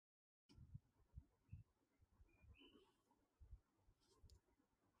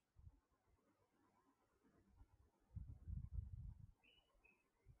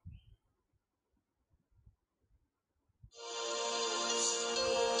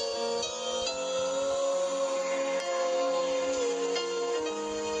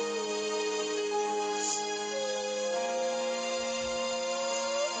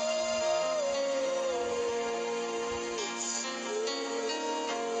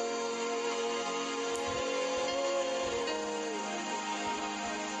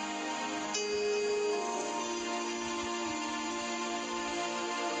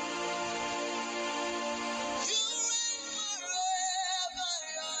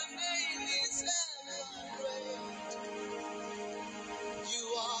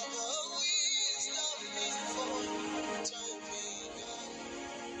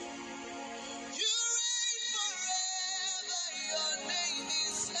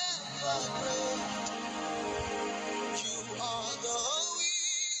are the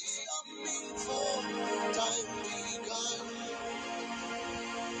wisdom before time began.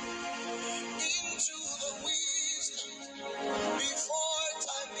 Into the wisdom before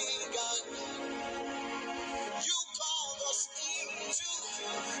time began. You called us into,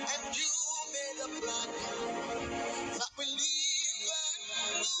 and you made a plan that we live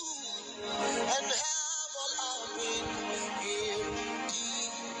and move and have all our being.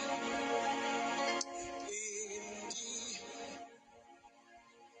 Indeed,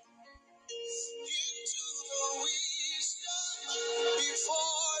 into the wisdom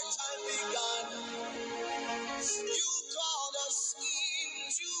before time began. You called us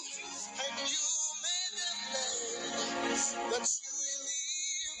into, and you made a plan that you will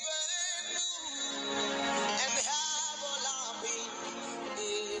live and move and have all our being.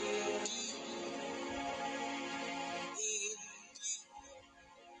 Indeed,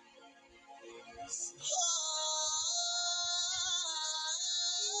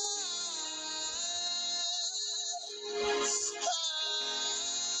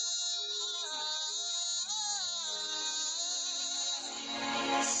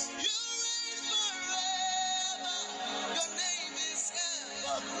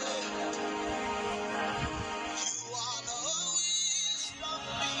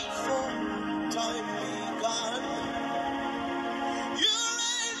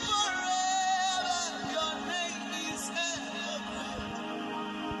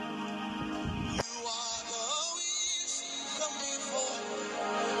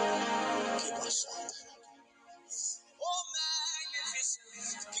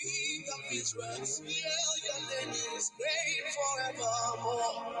 King of Israel, your name is great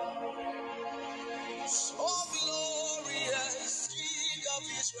forevermore. Oh, glorious King of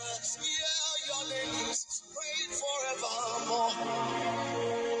Israel, your name is great forevermore.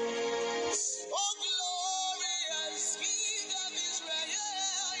 Oh, glorious King of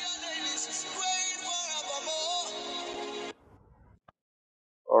Israel, your name is great forevermore.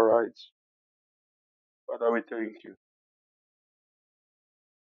 All right. Father, we thank you.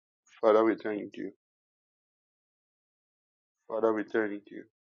 Father, we thank you. Father, we thank you.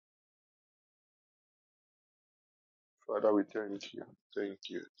 Father, we thank you. Thank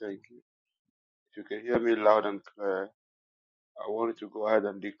you. Thank you. If you can hear me loud and clear, I want you to go ahead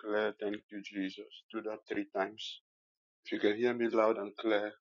and declare, thank you, Jesus. Do that 3 times. If you can hear me loud and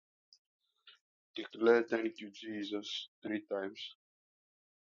clear, declare, thank you, Jesus, 3 times.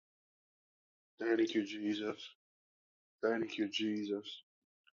 Thank you, Jesus. Thank you, Jesus.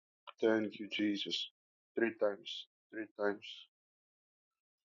 Thank you, Jesus. 3 times. 3 times.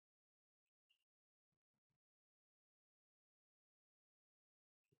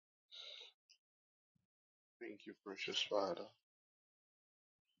 Thank you, precious Father.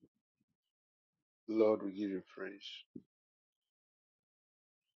 Lord, we give you praise.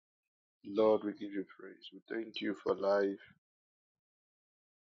 Lord, we give you praise. We thank you for life.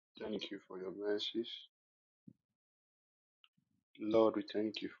 Thank you for your mercies. Lord, we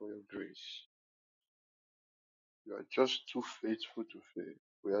thank you for your grace. You are just too faithful to fail.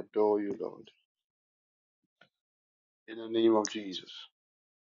 We adore you, Lord. In the name of Jesus.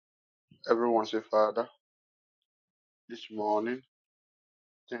 Everyone say, Father, this morning,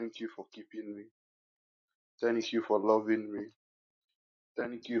 thank you for keeping me. Thank you for loving me.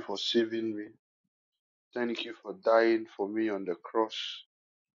 Thank you for saving me. Thank you for dying for me on the cross.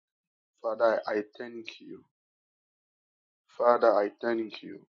 Father, I thank you. Father, I thank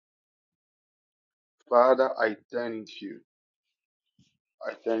you. Father, I thank you.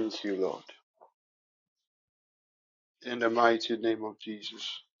 I thank you, Lord. In the mighty name of Jesus.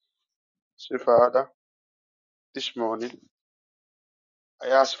 Say, Father, this morning, I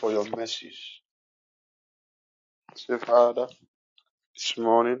ask for your mercies. Say, Father, this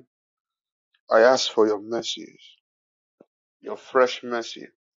morning, I ask for your mercies, your fresh mercy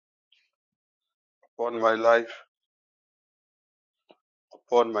upon my life,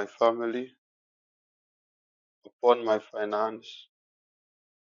 upon my family, upon my finance,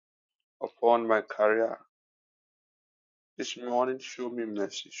 upon my career. This morning, show me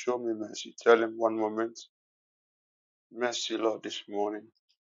mercy. Show me mercy. Tell him one moment. Mercy, Lord, this morning.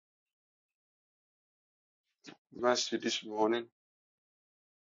 Mercy this morning.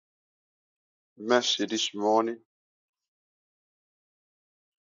 Mercy this morning.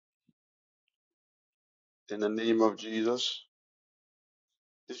 In the name of Jesus,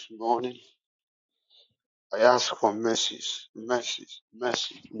 this morning, I ask for mercies, mercies,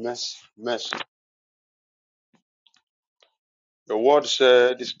 mercy, mercy, mercy. The word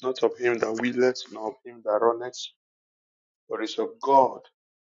said, it's not of him that willeth, nor of him that runneth, but it's of God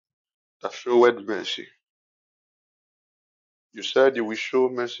that showeth mercy. You said you will show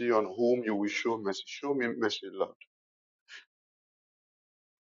mercy on whom you will show mercy. Show me mercy, Lord.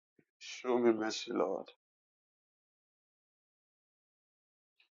 Show me mercy, Lord.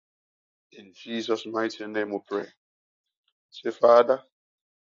 In Jesus' mighty name we pray. Say, Father,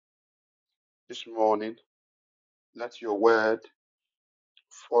 this morning, let your word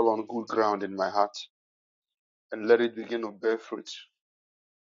fall on good ground in my heart and let it begin to bear fruit.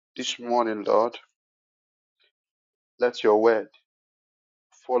 This morning, Lord, let your word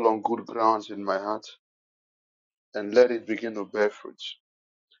fall on good grounds in my heart and let it begin to bear fruit.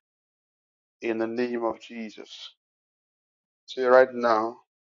 In the name of Jesus. Say right now,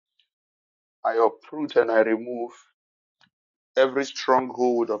 I uproot and I remove every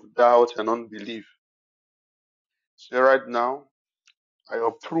stronghold of doubt and unbelief. Say right now, I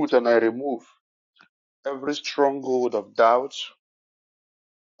uproot and I remove every stronghold of doubt,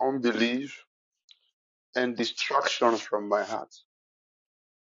 unbelief, and distractions from my heart.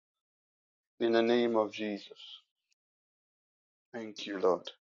 In the name of Jesus. Thank you, Lord.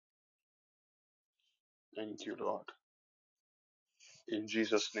 Thank you, Lord. In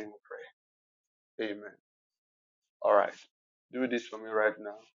Jesus' name we pray. Amen. All right. Do this for me right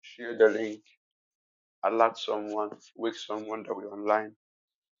now. Share the link. Alert someone. Wake someone that we're online.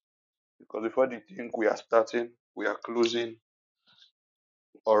 Because before they think we are starting, we are closing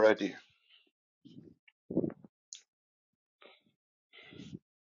already.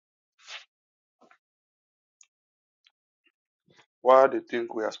 While they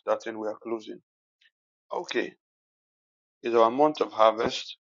think we are starting, we are closing. Okay. It's our month of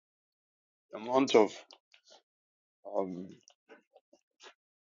harvest. The month of um,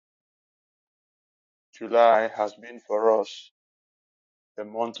 July has been for us a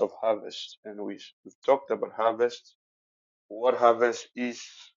month of harvest. And we've talked about harvest, what harvest is.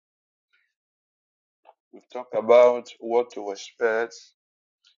 We've talked about what to expect.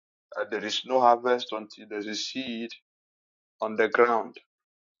 There is no harvest until there's a seed on the ground.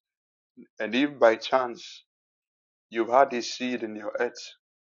 And if by chance you've had a seed in your earth,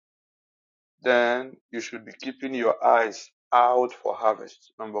 then you should be keeping your eyes out for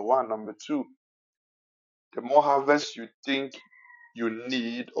harvest. Number one. Number two, the more harvest you think you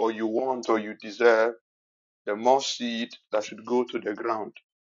need or you want or you deserve, the more seed that should go to the ground.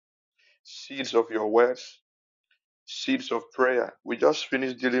 Seeds of your words, seeds of prayer. We just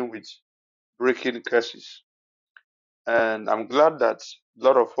finished dealing with breaking curses. And I'm glad that a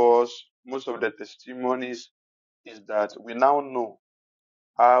lot of us, most of the testimonies is that we now know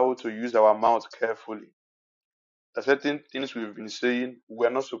how to use our mouth carefully. There are certain things we've been saying, we're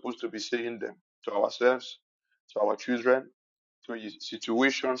not supposed to be saying them to ourselves, to our children, to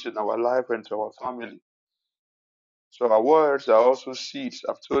situations in our life and to our family. So our words are also seeds.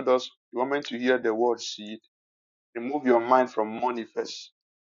 I've told us, the moment you hear the word seed, remove your mind from money first.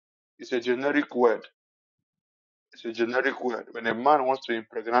 It's a generic word. It's a generic word. When a man wants to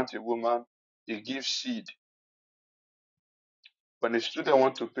impregnate a woman, he gives seed. When a student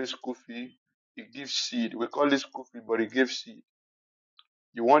wants to pay school fee, he gives seed. We call it school fee, but he gives seed.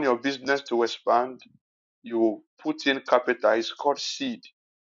 You want your business to expand, you put in capital. It's called seed.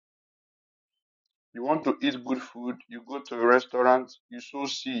 You want to eat good food, you go to a restaurant, you sow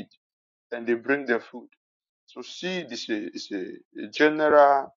seed, and they bring the food. So seed is a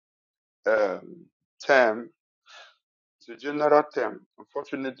general term. It's a general term.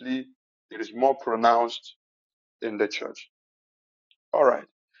 Unfortunately, it is more pronounced in the church. All right.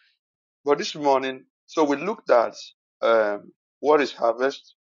 But this morning, so we looked at what is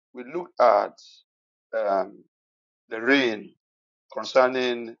harvest. We looked at um, the rain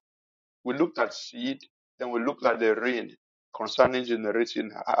concerning, we looked at seed, then we looked at the rain concerning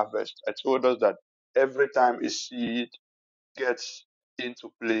generating harvest. I told us that every time a seed gets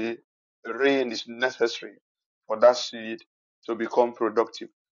into play, rain is necessary for that seed to become productive.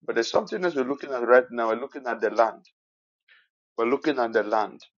 But there's something else we're looking at right now. We're looking at the land. We're looking at the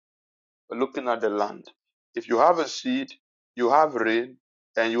land. We're looking at the land. If you have a seed, you have rain,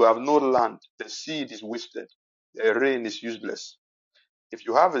 and you have no land, the seed is wasted. The rain is useless. If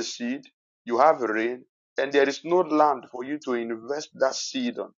you have a seed, you have rain, and there is no land for you to invest that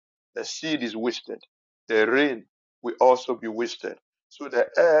seed on, the seed is wasted. The rain will also be wasted. So the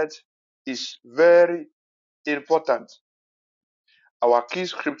earth is very important. Our key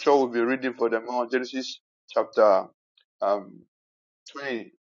scripture will be reading for them on Genesis chapter um,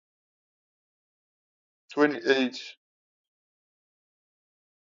 20, 28,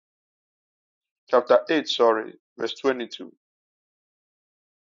 chapter 8, sorry, verse 22.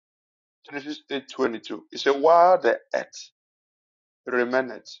 Genesis 8:22. It says, while the earth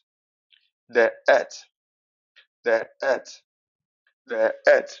remaineth, the earth, the earth, the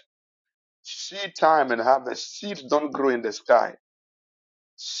earth. Seed time and harvest. Seeds don't grow in the sky.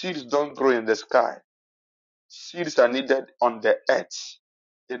 Seeds don't grow in the sky. Seeds are needed on the earth,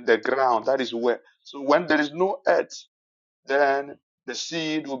 in the ground. That is where. So when there is no earth, then the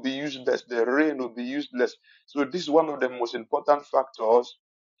seed will be useless. The rain will be useless. So this is one of the most important factors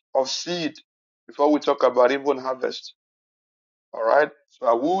of seed before we talk about even harvest. All right. So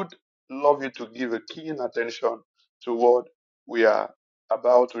I would love you to give a keen attention to what we are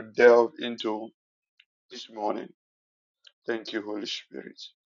about to delve into this morning. Thank you, Holy Spirit.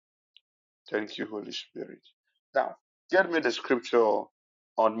 Thank you, Holy Spirit. Now, get me the scripture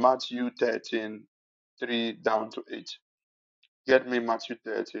on Matthew 13, 3 down to 8. Get me Matthew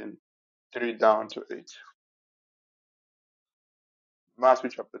 13, 3 down to 8.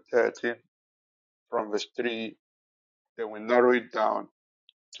 Matthew chapter 13, from verse 3, then we narrow it down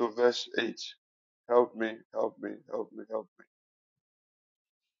to verse 8. Help me, help me, help me, help me.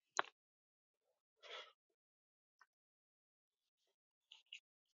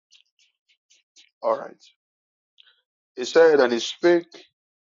 All right. He said, and he spake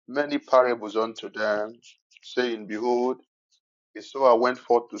many parables unto them, saying, Behold, a sower went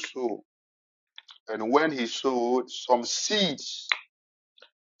forth to sow. And when he sowed, some seeds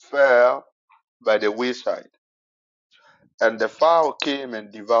fell by the wayside, and the fowl came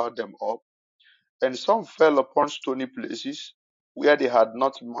and devoured them up. And some fell upon stony places, where they had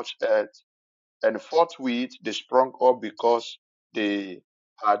not much earth, and forthwith they sprung up, because they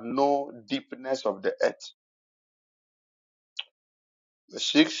had no deepness of the earth. Verse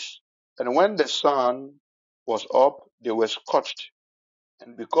 6, and when the sun was up, they were scorched,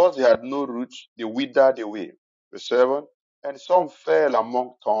 and because they had no roots, they withered away. Verse 7, and some fell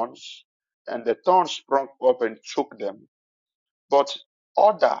among thorns, and the thorns sprung up and choked them. But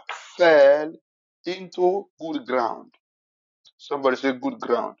other fell into good ground. Somebody say good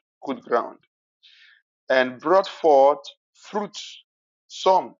ground, good ground. And brought forth fruits,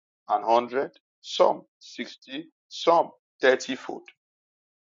 some 100, some 60, some 30-fold.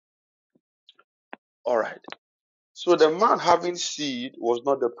 All right. So the man having seed was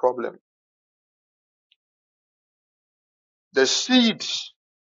not the problem. The seeds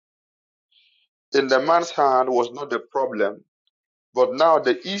in the man's hand was not the problem, but now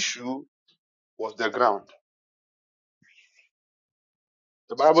the issue was the ground.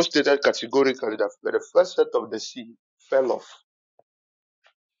 The Bible stated categorically that the first set of the seed fell off.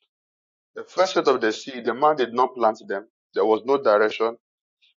 The first set of the seed, the man did not plant them. There was no direction.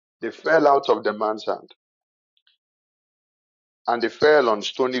 They fell out of the man's hand. And they fell on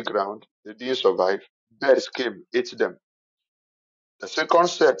stony ground. They didn't survive. Birds came, ate them. The second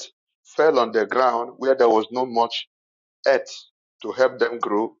set fell on the ground where there was not much earth to help them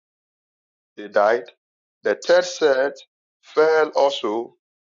grow. They died. The third set fell also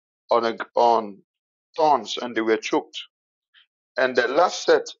on thorns, and they were choked. And the last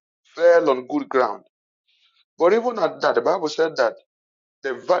set fell on good ground. But even at that, the Bible said that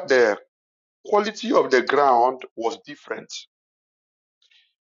the quality of the ground was different.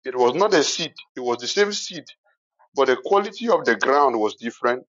 It was not a seed. It was the same seed, but the quality of the ground was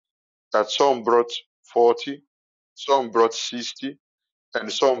different. That some brought 40, some brought 60,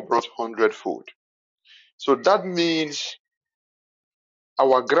 and some brought 100-fold. So that means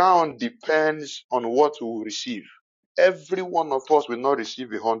our ground depends on what we will receive. Every one of us will not receive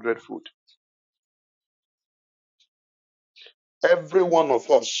 100-fold. Every one of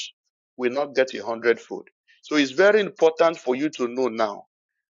us will not get 100-fold. So it's very important for you to know now,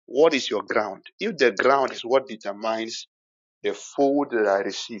 what is your ground? If the ground is what determines the food that I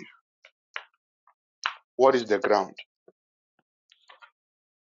receive, what is the ground?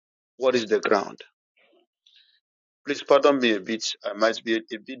 What is the ground? Please pardon me a bit. I might be a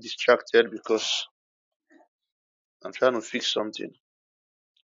bit distracted because I'm trying to fix something.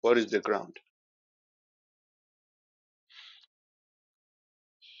 What is the ground?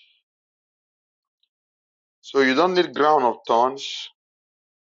 So you don't need ground of thorns.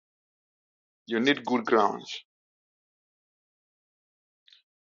 You need good grounds.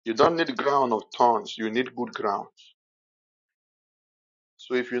 You don't need ground of thorns. You need good grounds.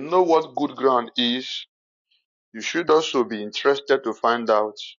 So if you know what good ground is, you should also be interested to find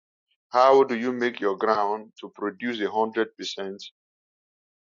out how do you make your ground to produce 100%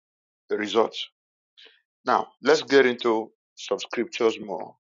 results. Now, let's get into some scriptures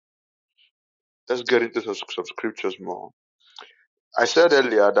more. Let's get into some scriptures more. I said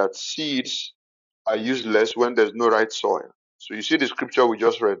earlier that seeds are useless when there's no right soil. So you see the scripture we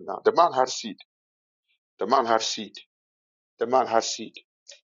just read now. The man had seed. The man had seed. The man had seed.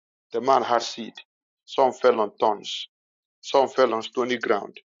 The man had seed. Some fell on thorns. Some fell on stony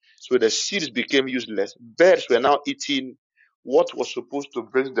ground. So the seeds became useless. Birds were now eating what was supposed to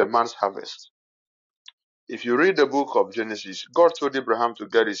bring the man's harvest. If you read the book of Genesis, God told Abraham to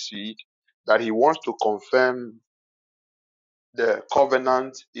get a seed that he wants to confirm the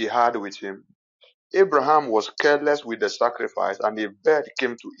covenant he had with him. Abraham was careless with the sacrifice, and a bird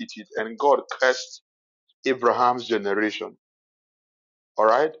came to eat it, and God cursed Abraham's generation. All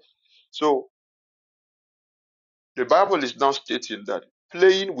right? So the Bible is now stating that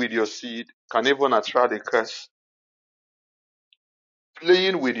playing with your seed can even attract a curse.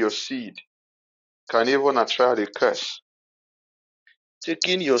 Playing with your seed can even attract a curse.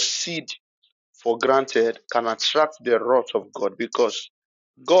 Taking your seed for granted can attract the wrath of God, because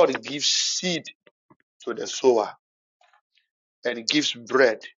God gives seed to the sower and gives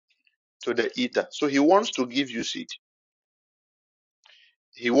bread to the eater. So he wants to give you seed.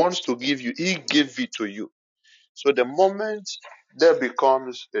 He gave it to you. So the moment there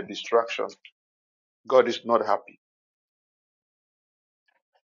becomes a distraction, God is not happy.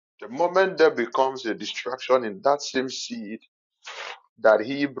 The moment there becomes a distraction in that same seed that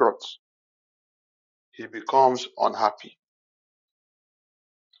he brought, he becomes unhappy.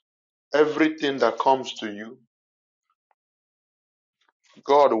 Everything that comes to you,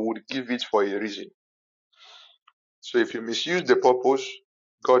 God would give it for a reason. So if you misuse the purpose,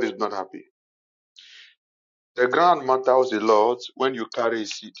 God is not happy. The ground matters a lot when you carry a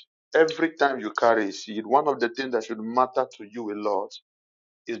seed. Every time you carry a seed, one of the things that should matter to you a lot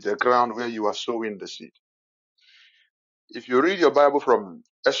is the ground where you are sowing the seed. If you read your Bible from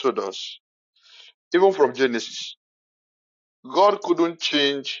Exodus, even from Genesis, God couldn't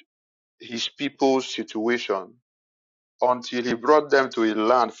change his people's situation until he brought them to a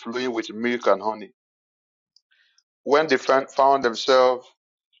land flowing with milk and honey. When they found themselves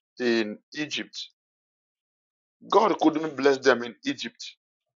in Egypt, God couldn't bless them in Egypt.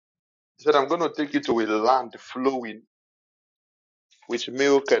 He said, I'm going to take you to a land flowing with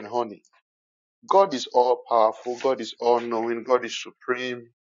milk and honey. God is all powerful. God is all knowing. God is supreme.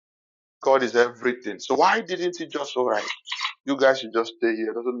 God is everything. So why didn't he just, all right, you guys should just stay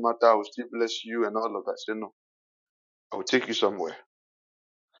here. It doesn't matter. I will still bless you and all of that. Say, no, I will take you somewhere.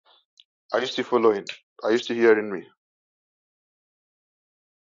 Are you still following? Are you still hearing me?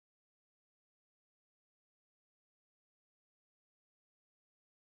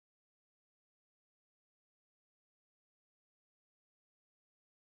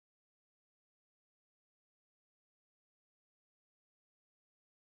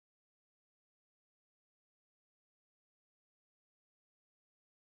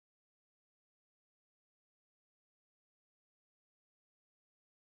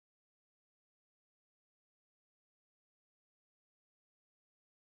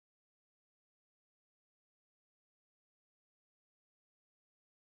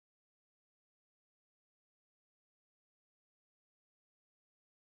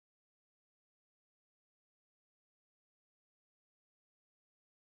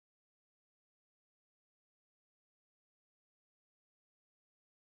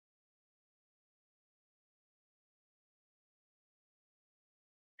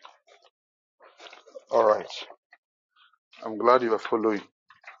 All right. I'm glad you are following.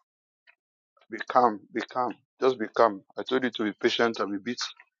 Be calm. Be calm. Just be calm. I told you to be patient and be a bit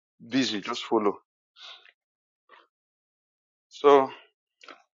busy. Just follow. So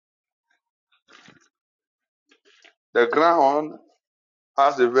the ground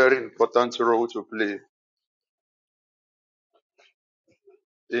has a very important role to play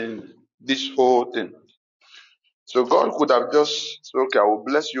in this whole thing. So God could have just said, okay, I will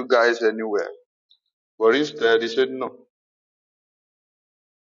bless you guys anywhere. But instead, he said, no,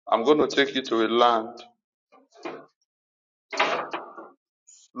 I'm going to take you to a land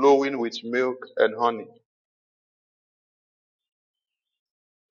flowing with milk and honey.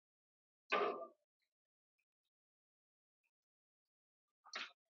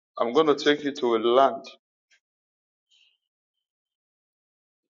 I'm going to take you to a land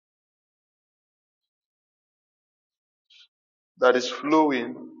that is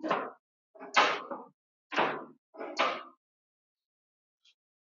flowing.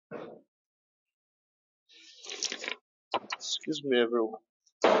 Excuse me, everyone.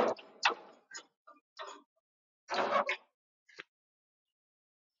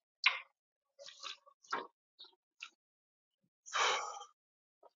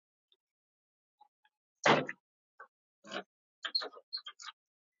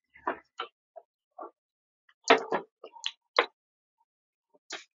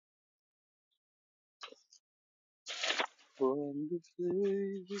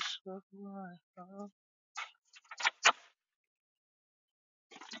 face of my heart.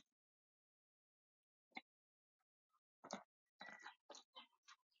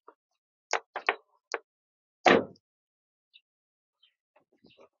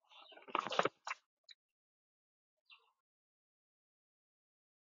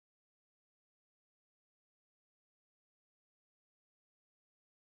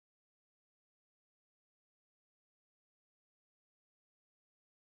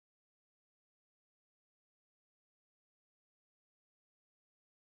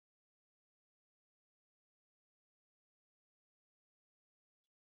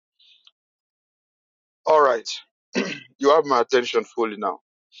 All right. You have my attention fully now.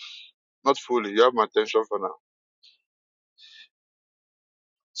 Not fully, you have my attention for now.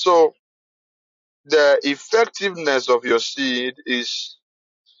 So, the effectiveness of your seed is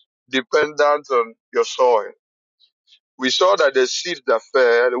dependent on your soil. We saw that the seeds that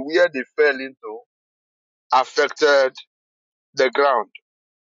fell, where they fell into, affected the ground.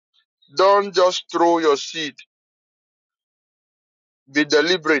 Don't just throw your seed. Be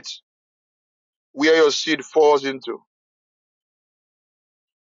deliberate where your seed falls into.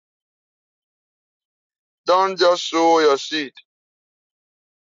 Don't just sow your seed.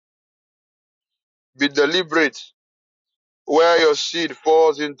 Be deliberate where your seed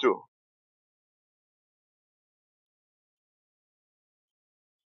falls into.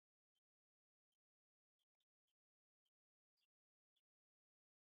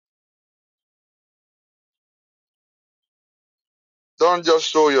 Don't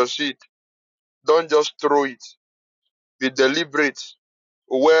just sow your seed. Don't just throw it. Be deliberate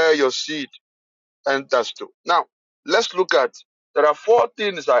where your seed enters to. Now, let's look at, there are four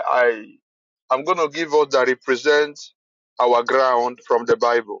things I'm going to give us that represent our ground from the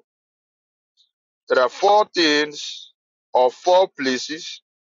Bible. There are four things or four places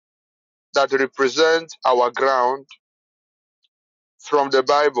that represent our ground from the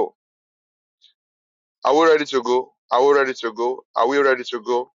Bible. Are we ready to go? Are we ready to go? Are we ready to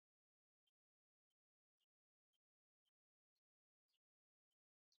go?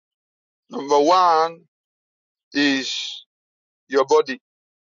 Number one is your body.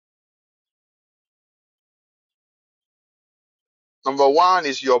 Number one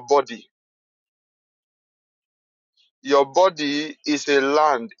is your body. Your body is a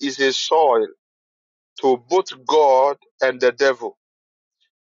land, is a soil to both God and the devil.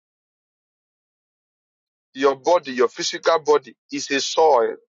 Your body, your physical body, is a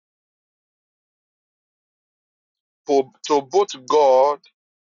soil to both God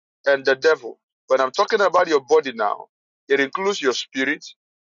and the devil. When I'm talking about your body now, it includes your spirit,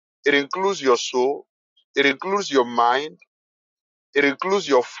 it includes your soul, it includes your mind, it includes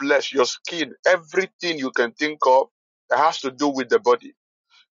your flesh, your skin, everything you can think of that has to do with the body.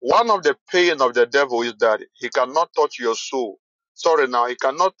 One of the pain of the devil is that he cannot touch your soul. Sorry now, he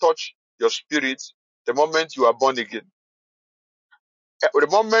cannot touch your spirit the moment you are born again. The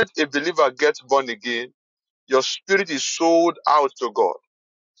moment a believer gets born again, your spirit is sold out to God.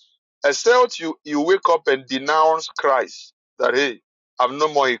 Except you wake up and denounce Christ, that hey, I'm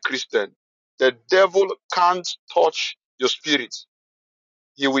no more a Christian. The devil can't touch your spirit.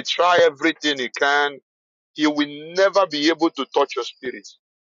 He will try everything he can. He will never be able to touch your spirit.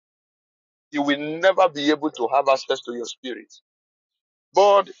 He will never be able to have access to your spirit.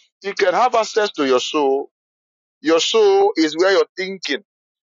 But he can have access to your soul. Your soul is where you're thinking,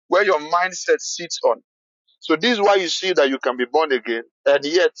 where your mindset sits on. So this is why you see that you can be born again, and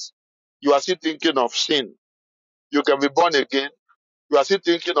yet you are still thinking of sin. You can be born again, you are still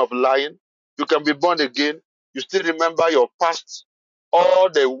thinking of lying. You can be born again, you still remember your past, all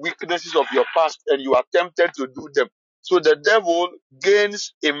the weaknesses of your past, and you are tempted to do them. So the devil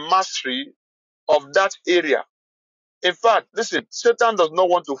gains a mastery of that area. In fact, listen, Satan does not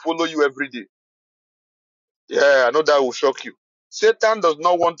want to follow you every day. Yeah, I know that will shock you. Satan does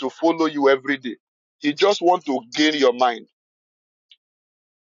not want to follow you every day. He just wants to gain your mind.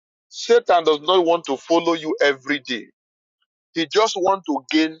 Satan does not want to follow you every day. He just wants to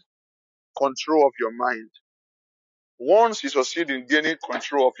gain control of your mind. Once he succeeds in gaining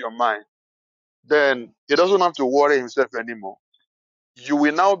control of your mind, then he doesn't have to worry himself anymore. You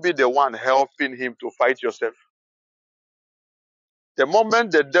will now be the one helping him to fight yourself. The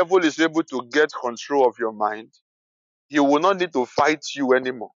moment the devil is able to get control of your mind, he will not need to fight you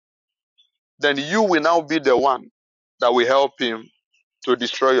anymore. Then you will now be the one that will help him to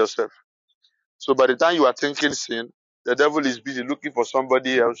destroy yourself. So by the time you are thinking sin, the devil is busy looking for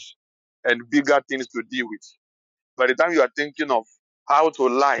somebody else and bigger things to deal with. By the time you are thinking of how to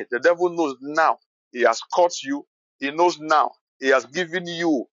lie, the devil knows now he has caught you. He knows now He has given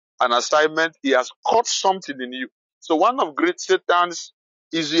you an assignment. He has caught something in you. So one of great Satan's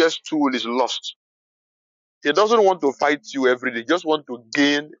easiest tool is lust. He doesn't want to fight you every day. He just want to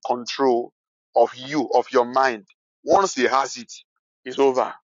gain control of you, of your mind. Once he has it, it's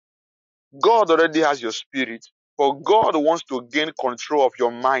over. God already has your spirit, but God wants to gain control of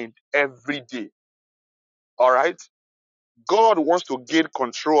your mind every day. All right? God wants to gain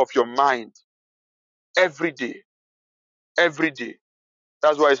control of your mind every day. Every day.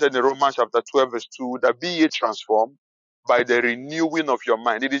 That's why I said in Romans chapter 12 verse 2 that be ye transformed by the renewing of your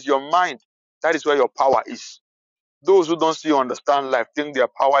mind. It is your mind. That is where your power is. Those who don't see or understand life think their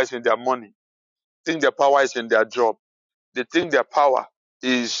power is in their money, think their power is in their job. They think their power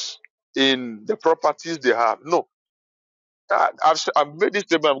is in the properties they have. No. I've made this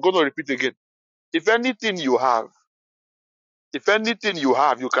statement. I'm going to repeat again. If anything you have,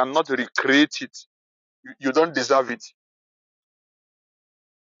 you cannot recreate it. You don't deserve it.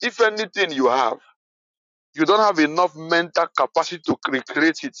 If anything you have, you don't have enough mental capacity to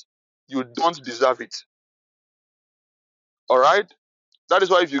recreate it, you don't deserve it. All right? That is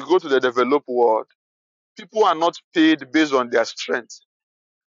why if you go to the developed world, people are not paid based on their strength.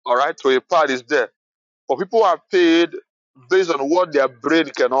 All right? So a part is there. But people are paid based on what their brain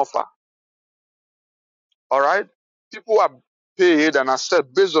can offer. All right? People are paid and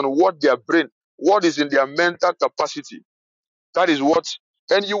accept based on what their brain, what is in their mental capacity. That is what,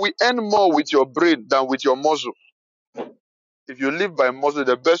 and you will earn more with your brain than with your muscle. If you live by muscle,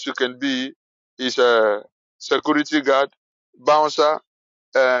 the best you can be is a security guard, bouncer,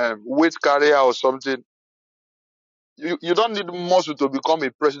 weight carrier or something. You don't need muscle to become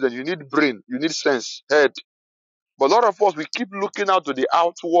a president. You need brain. You need sense, head. But a lot of us, we keep looking out to the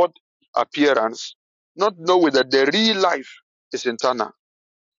outward appearance, not knowing that the real life is internal.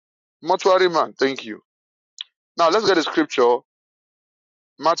 Mortuary man, thank you. Now let's get the scripture,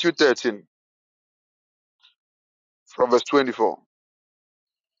 Matthew 13, from verse 24.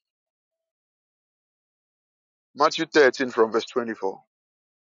 Matthew 13 from verse 24.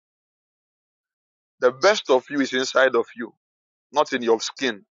 The best of you is inside of you, not in your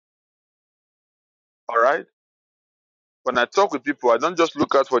skin. All right? When I talk with people, I don't just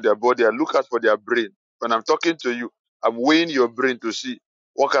look out for their body, I look out for their brain. When I'm talking to you, I'm weighing your brain to see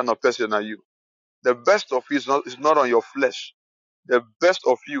what kind of person are you. The best of you is not on your flesh. The best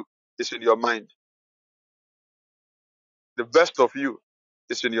of you is in your mind. The best of you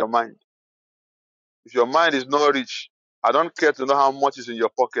is in your mind. If your mind is not rich, I don't care to know how much is in your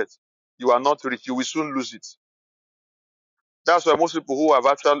pocket. You are not rich. You will soon lose it. That's why most people who have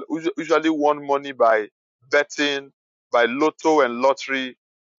actually usually won money by betting, by lotto and lottery,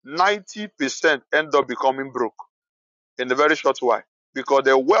 90% end up becoming broke in a very short while. Because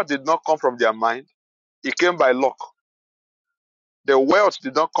the wealth did not come from their mind. It came by luck. The wealth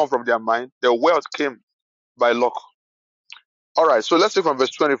did not come from their mind. The wealth came by luck. All right, so let's see from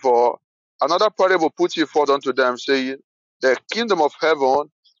verse 24. Another parable put he forth unto them, saying, the kingdom of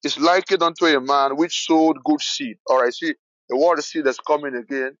heaven is likened unto a man which sowed good seed. All right, see, the word seed is coming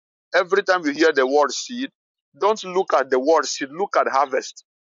again. Every time you hear the word seed, don't look at the word seed, look at harvest.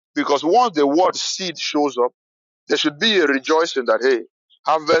 Because once the word seed shows up, there should be a rejoicing that, hey,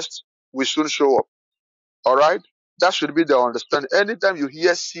 harvest will soon show up. All right? That should be the understanding. Anytime you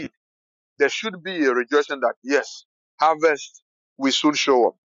hear seed, there should be a rejoicing that, yes, harvest will soon show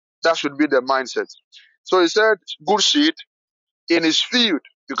up. That should be the mindset. So he said, good seed in his field.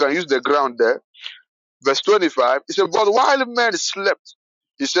 You can use the ground there. Verse 25, he said, but while men slept,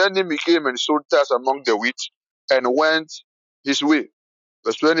 his enemy came and sowed tares among the wheat and went his way.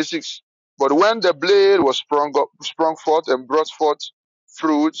 Verse 26, but when the blade was sprung forth and brought forth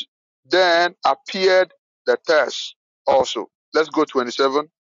fruit, then appeared the tares also. Let's go 27.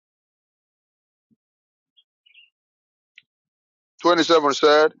 27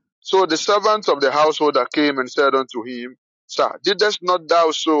 said, so the servants of the household that came and said unto him, Sir, didst not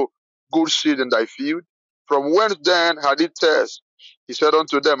thou sow good seed in thy field? From whence then had it tares? He said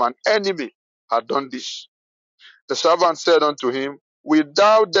unto them, an enemy had done this. The servant said unto him, wilt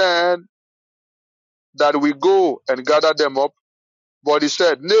thou then that we go and gather them up? But he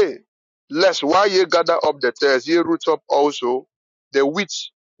said, nay, lest while ye gather up the tares, ye root up also the wheat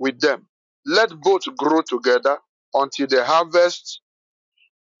with them. Let both grow together until the harvest.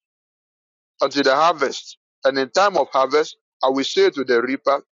 And in time of harvest, I will say to the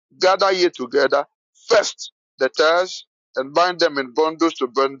reaper, gather ye together, first the tares, and bind them in bundles to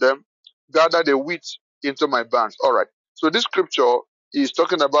burn them, gather the wheat into my barns. All right. So this scripture is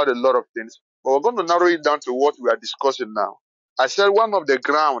talking about a lot of things, but we're going to narrow it down to what we are discussing now. I said one of the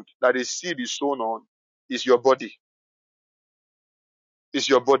ground that the seed is sown on is your body. is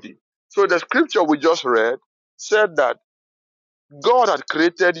your body. So the scripture we just read said that God had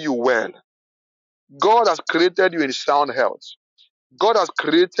created you well. God has created you in sound health. God has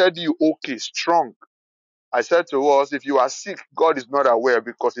created you okay, strong. I said to us, if you are sick, God is not aware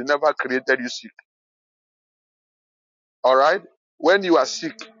because He never created you sick. All right? When you are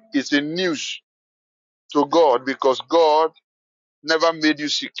sick, it's a news to God because God never made you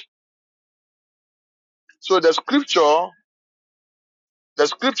sick. So the scripture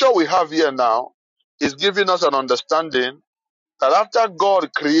we have here now is giving us an understanding that after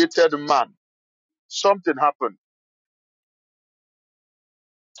God created man, something happened.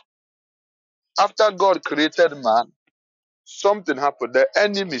 After God created man, something happened. The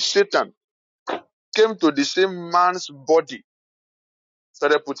enemy, Satan, came to the same man's body,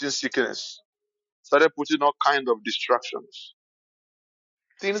 started putting sickness, started putting all kind of distractions.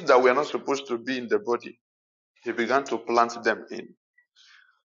 Things that were not supposed to be in the body, he began to plant them in.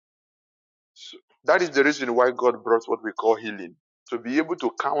 So that is the reason why God brought what we call healing, to be able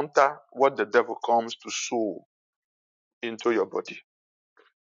to counter what the devil comes to sow into your body.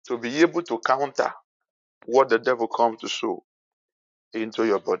 To be able to counter what the devil comes to sow into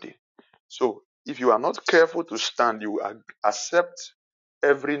your body. So if you are not careful to stand, you will accept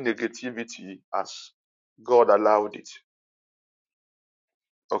every negativity as God allowed it.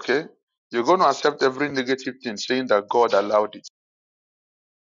 Okay? You're going to accept every negative thing saying that God allowed it.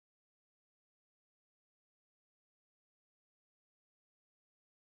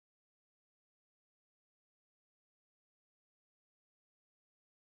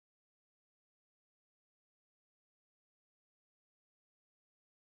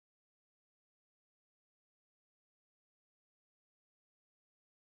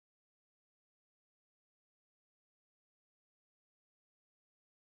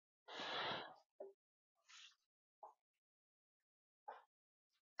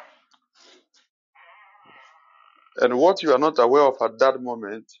 And what you are not aware of at that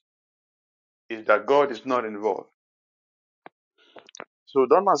moment is that God is not involved. So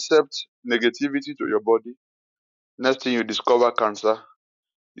don't accept negativity to your body. Next thing you discover cancer,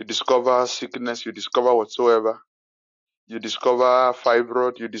 you discover sickness, you discover whatsoever. You discover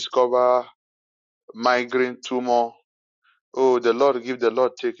fibroid, you discover migraine, tumor. Oh, the Lord give, the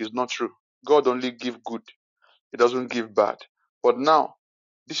Lord take. Is not true. God only give good. He doesn't give bad. But now,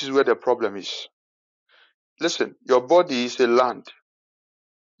 this is where the problem is. Listen, your body is a land.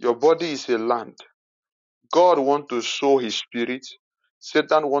 Your body is a land. God wants to sow his spirit.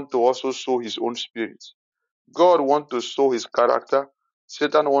 Satan wants to also sow his own spirit. God wants to sow his character.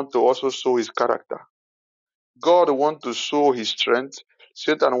 Satan wants to also sow his character. God wants to sow his strength.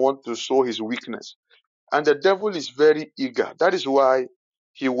 Satan wants to sow his weakness. And the devil is very eager. That is why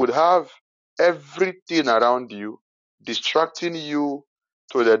he would have everything around you distracting you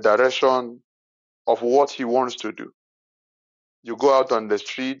to the direction of what he wants to do. You go out on the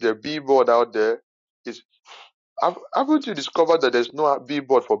street, the billboard out there is. Haven't you discovered that there's no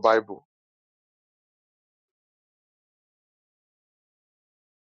billboard for Bible?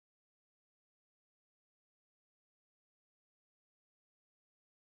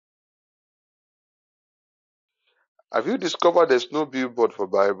 Have you discovered there's no billboard for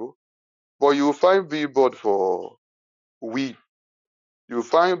Bible? But you will find billboard for weed. You will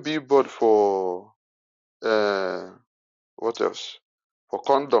find billboard for what else? For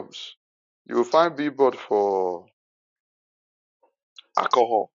condoms. You will find billboard for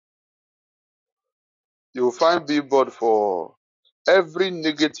alcohol. You will find billboard for every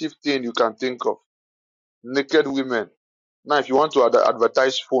negative thing you can think of. Naked women. Now, if you want to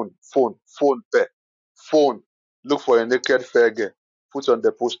advertise phone, pair, phone, look for a naked fair girl. Put on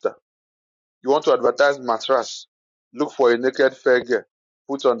the poster. You want to advertise mattress. Look for a naked fair girl.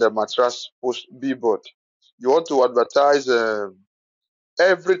 Put on the mattress post billboard. You want to advertise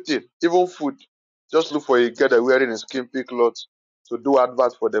everything, even food. Just look for a girl that wearing a skimpy clothes to do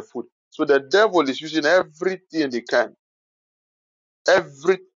advert for the food. So the devil is using everything he can.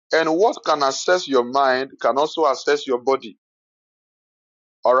 And what can access your mind can also access your body.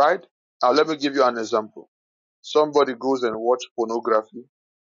 All right? Now let me give you an example. Somebody goes and watch pornography,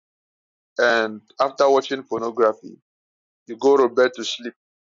 and after watching pornography, you go to bed to sleep.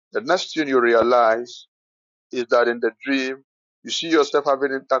 The next thing you realize is that in the dream, you see yourself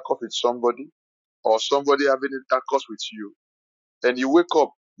having intercourse with somebody, or somebody having intercourse with you. And you wake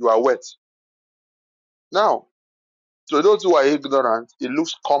up, you are wet. Now, to those who are ignorant, it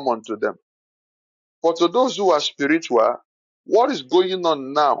looks common to them. But to those who are spiritual, what is going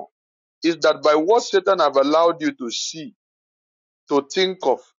on now is that by what Satan have allowed you to see, to think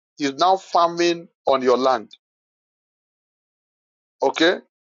of, is now farming on your land. Okay?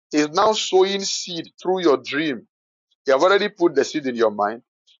 He's now sowing seed through your dream. He have already put the seed in your mind.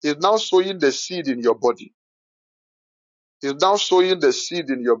 He's now sowing the seed in your body. He's now sowing the seed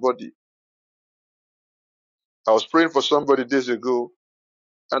in your body. I was praying for somebody days ago,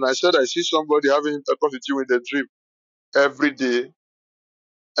 and I said, I see somebody having intercourse with you in the dream every day,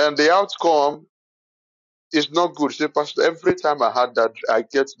 and the outcome is not good. Say, Pastor, every time I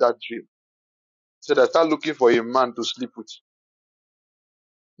get that dream. Said I start looking for a man to sleep with.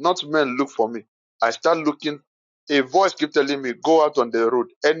 Not men look for me. I start looking. A voice keep telling me, go out on the road.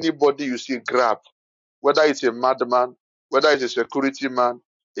 Anybody you see, grab. Whether it's a madman, whether it's a security man,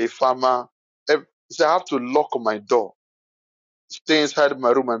 a farmer. He said, I have to lock my door, stay inside my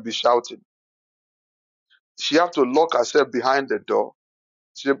room and be shouting. She have to lock herself behind the door.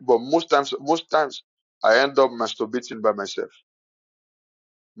 She said, but most times, I end up masturbating by myself.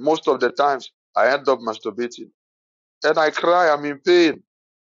 Most of the times, I end up masturbating. And I cry, I'm in pain.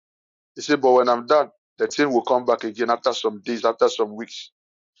 He said, but when I'm done, the thing will come back again after some days, after some weeks.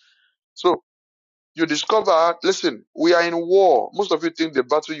 So you discover, listen, we are in war. Most of you think the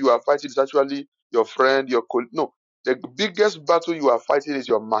battle you are fighting is actually your friend, your colleague. No, the biggest battle you are fighting is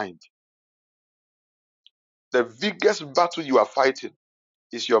your mind. The biggest battle you are fighting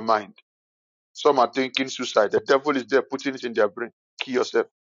is your mind. Some are thinking suicide. The devil is there putting it in their brain. Kill yourself,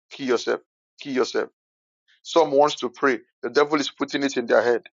 kill yourself, kill yourself. Some wants to pray. The devil is putting it in their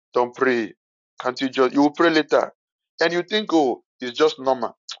head. Don't pray. Can't you will pray later. And you think, oh, it's just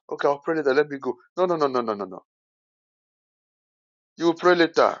normal. Okay, I'll pray later. Let me go. No, no, no, no, no, no, no. You will pray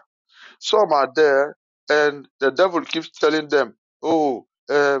later. Some are there and the devil keeps telling them, oh,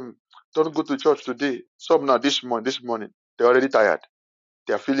 don't go to church today. Some now this morning, they're already tired.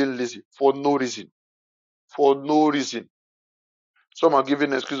 They are feeling lazy for no reason. For no reason. Some are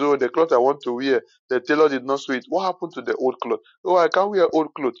giving excuse, oh, the cloth I want to wear, the tailor did not sew it. What happened to the old cloth? Oh, I can't wear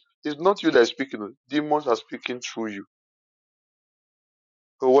old clothes. It's not you that is speaking. Demons are speaking through you.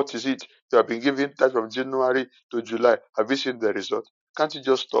 So what is it? You have been given that from January to July. Have you seen the result? Can't you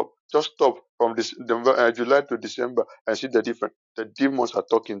just stop? Just stop from July to December and see the difference. The demons are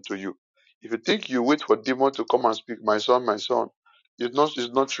talking to you. If you think you wait for demons to come and speak, my son, it's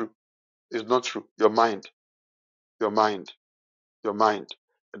not true. It's not true. Your mind, your mind, your mind.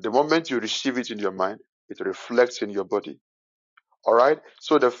 And the moment you receive it in your mind, it reflects in your body. All right.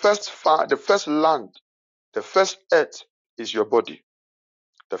 So the first land, the first earth is your body.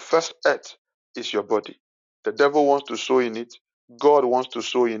 The first earth is your body. The devil wants to sow in it. God wants to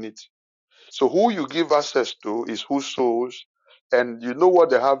sow in it. So who you give access to is who sows, and you know what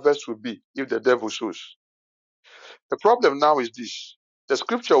the harvest will be if the devil sows. The problem now is this. The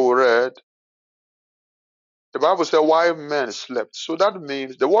scripture we read, the Bible said why men slept. So that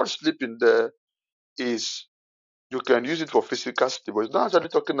means the word sleeping there is, you can use it for physical sleep, but it's not actually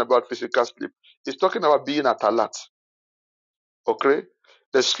talking about physical sleep. It's talking about being at alert. Okay?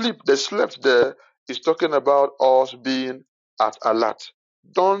 The slept there is talking about us being at alert.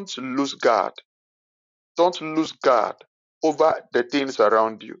 Don't lose guard. Don't lose guard over the things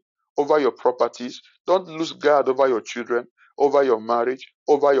around you, over your properties. Don't lose guard over your children, over your marriage,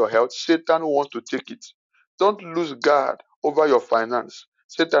 over your health. Satan wants to take it. Don't lose guard over your finance.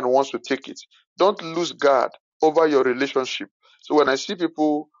 Satan wants to take it. Don't lose guard over your relationship. So when I see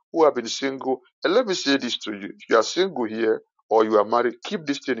people who have been single, and let me say this to you, if you are single here or you are married, keep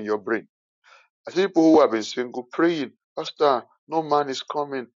this thing in your brain. I see people who have been single praying, Pastor, no man is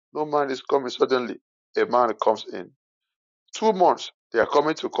coming, no man is coming. Suddenly, a man comes in. 2 months, they are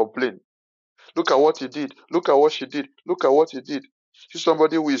coming to complain. Look at what he did. Look at what she did. Look at what he did. See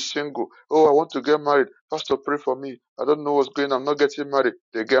somebody who is single. Oh, I want to get married. Pastor, pray for me. I don't know what's going on. I'm not getting married.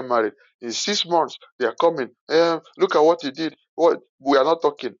 They get married. In 6 months, they are coming. Look at what he did. What? We are not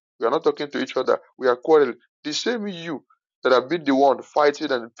talking. We are not talking to each other. We are quarreling. The same you that have been the one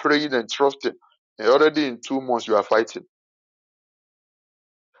fighting and praying and trusting. And already in 2 months, you are fighting.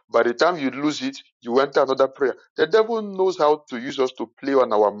 By the time you lose it, you enter another prayer. The devil knows how to use us to play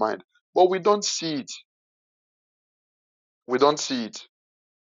on our mind, but we don't see it. We don't see it.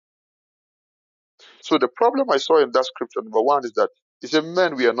 So the problem I saw in that scripture, number one, is that it said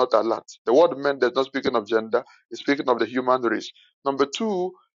men we are not alert. The word men does not speaking of gender, it's speaking of the human race. Number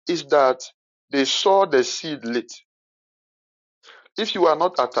two is that they saw the seed late. If you are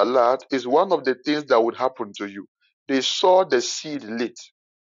not at alert, is one of the things that would happen to you. They saw the seed late.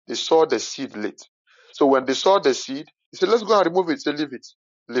 They saw the seed late. So when they saw the seed, he said, let's go and remove it. Say, leave it,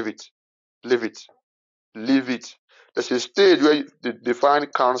 leave it, leave it, leave it. There's a stage where they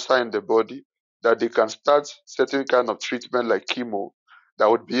find cancer in the body that they can start certain kind of treatment like chemo that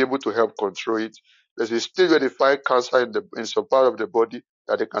would be able to help control it. There's a stage where they find cancer in some part of the body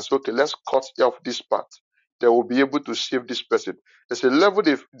that they can say, okay, let's cut off this part. They will be able to save this person. There's a level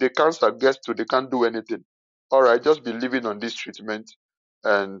the cancer gets to, they can't do anything. All right, just be living on this treatment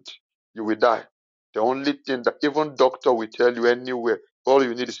and you will die. The only thing that even doctor will tell you anywhere, all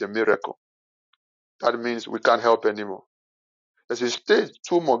you need is a miracle. That means we can't help anymore. There's a stage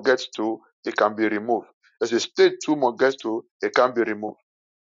tumor gets to, it can be removed. There's a stage tumor gets to, it can be removed.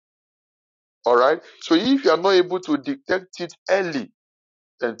 All right. So if you are not able to detect it early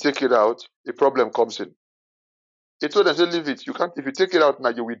and take it out, a problem comes in. He told them, say, leave it. You can't. If you take it out now,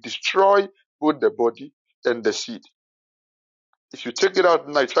 you will destroy both the body and the seed. If you take it out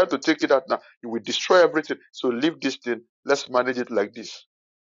now, try to take it out now, you will destroy everything. So leave this thing. Let's manage it like this.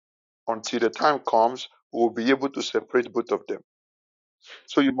 Until the time comes, we will be able to separate both of them.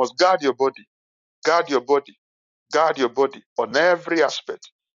 So you must guard your body. Guard your body. Guard your body on every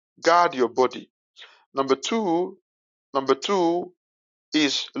aspect. Guard your body. Number two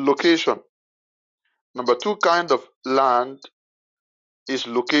is location. Number two kind of land is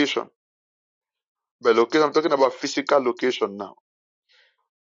location. By location, I'm talking about physical location now.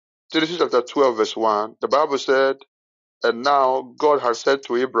 Genesis chapter 12, verse 1, the Bible said, and now God has said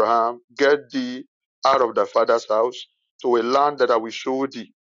to Abraham, get thee out of thy father's house to a land that I will show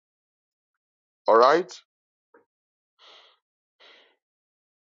thee. All right?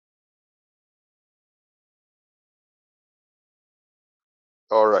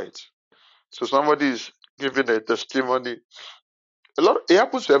 All right. So somebody is giving a testimony. It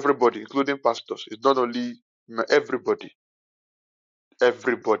happens to everybody, including pastors. It's not only everybody.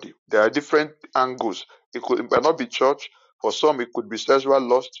 Everybody. There are different angles. It might not be church. For some, it could be sexual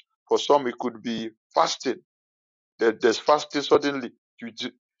lust. For some, it could be fasting. There's fasting suddenly.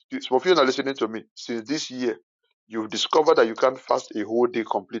 Some of you are not listening to me. Since this year, you've discovered that you can't fast a whole day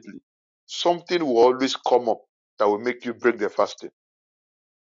completely. Something will always come up that will make you break the fasting.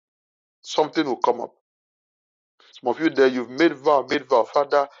 Something will come up. Some of you there, you've made vow,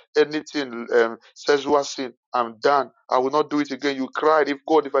 Father, anything, sexual sin, I'm done. I will not do it again. You cried,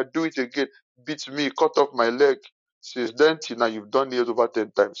 if I do it again, beat me, cut off my leg. Since then till now, you've done it over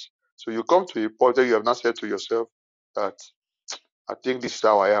 10 times. So you come to a point where you have not said to yourself that, I think this is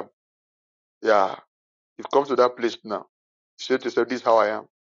how I am. Yeah, you've come to that place now. You say to yourself, this is how I am.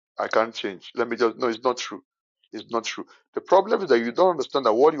 I can't change. No, it's not true. It's not true. The problem is that you don't understand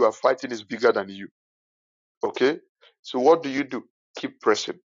that what you are fighting is bigger than you. Okay? So what do? Keep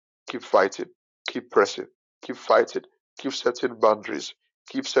pressing, keep fighting, keep pressing, keep fighting, keep setting boundaries,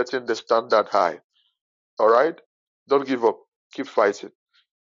 keep setting the standard high. All right? Don't give up. Keep fighting.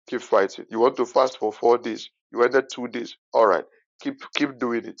 Keep fighting. You want to fast for 4 days. You ended 2 days. All right. Keep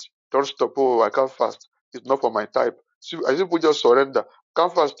doing it. Don't stop. Oh, I can't fast. It's not for my type. So I think we just surrender.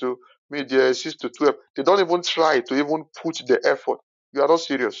 Can't fast to me, dear 6 to 12. They don't even try to even put the effort. You are not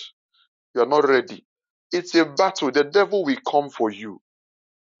serious. You are not ready. It's a battle. The devil will come for you.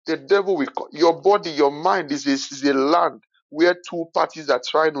 The devil will come. Your body, your mind is a land where two parties are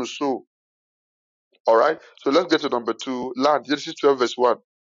trying to sow. All right. So let's get to number 2. Land. Genesis 12 verse 1.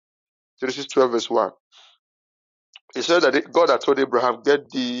 Genesis 12 verse 1. He said that God had told Abraham, get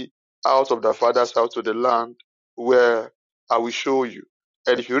thee out of thy father's house to the land where I will show you.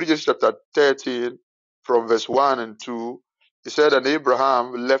 And if you read Genesis chapter 13 from verse 1 and 2, he said that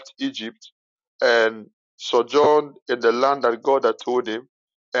Abraham left Egypt and sojourned in the land that God had told him,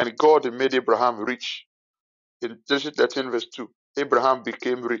 and God made Abraham rich. In Genesis 13 verse 2, Abraham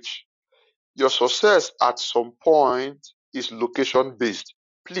became rich. Your success at some point is location based.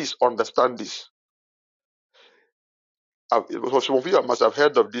 Please understand this. Some of you must have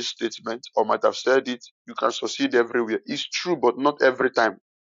heard of this statement or might have said it. You can succeed everywhere. It's true, but not every time.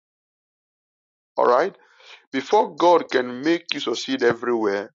 All right? Before God can make you succeed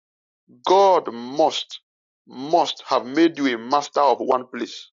everywhere, God must have made you a master of one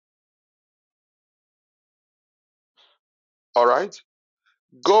place. All right?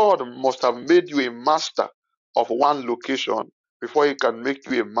 God must have made you a master of one location before he can make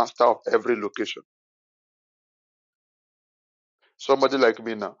you a master of every location. Somebody like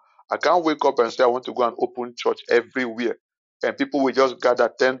me now, I can't wake up and say I want to go and open church everywhere and people will just gather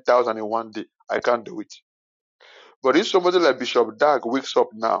 10,000 in one day. I can't do it. But if somebody like Bishop Dag wakes up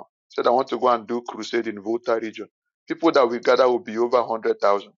now, said I want to go and do crusade in Volta region, people that will gather will be over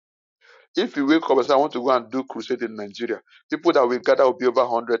 100,000. If you wake up and say I want to go and do crusade in Nigeria, people that will gather will be over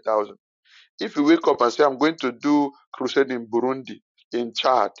 100,000. If you wake up and say I'm going to do crusade in Burundi, in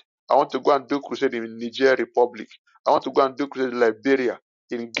Chad, I want to go and do crusade in Niger Republic, I want to go and do crusade in Liberia,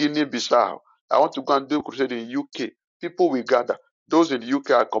 in Guinea-Bissau, I want to go and do crusade in UK, people will gather. Those in the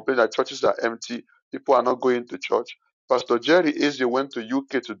UK are complaining that churches are empty. People are not going to church. Pastor Jerry Eze went to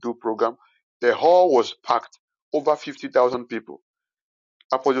UK to do program. The hall was packed, over 50,000 people.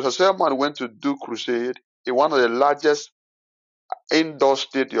 Apostle Selman went to do crusade in one of the largest indoor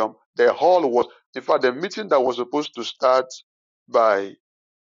stadium. The hall was, in fact, the meeting that was supposed to start by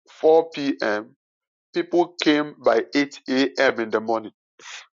 4 p.m., people came by 8 a.m. in the morning.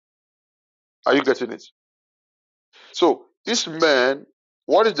 Are you getting it? So these men,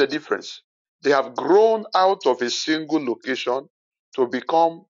 what is the difference? They have grown out of a single location to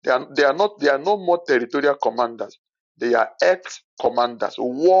become, they are no more territorial commanders. They are earth commanders,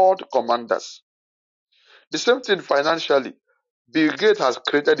 world commanders. The same thing financially. Bill Gates has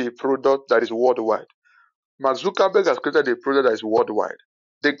created a product that is worldwide. Mark Zuckerberg has created a product that is worldwide.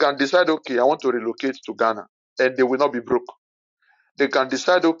 They can decide, okay, I want to relocate to Ghana, and they will not be broke. They can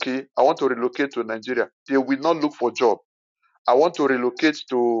decide, okay, I want to relocate to Nigeria. They will not look for job. I want to relocate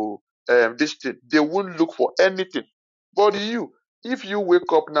to this thing. They won't look for anything. But you, if you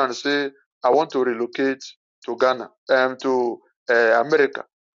wake up now and say, I want to relocate to Ghana, to America,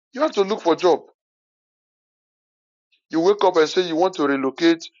 you have to look for job. You wake up and say you want to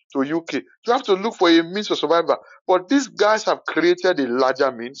relocate to UK. You have to look for a means of survival. But these guys have created a larger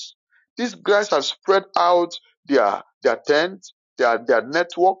means. These guys have spread out their tent, their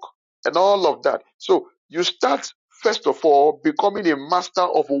network, and all of that. So you start, first of all, becoming a master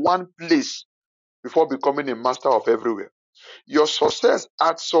of one place before becoming a master of everywhere. Your success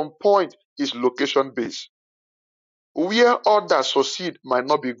at some point is location based. Where others succeed might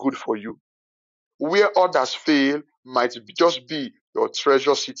not be good for you. Where others fail might just be your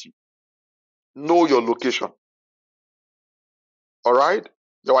treasure city. Know your location. All right?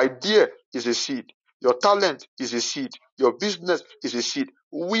 Your idea is a seed. Your talent is a seed. Your business is a seed.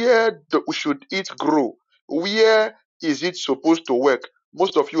 Where should it grow? Where is it supposed to work?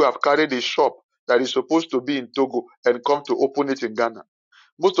 Most of you have carried a shop that is supposed to be in Togo and come to open it in Ghana.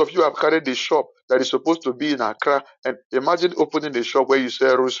 Most of you have carried a shop that is supposed to be in Accra, and imagine opening a shop where you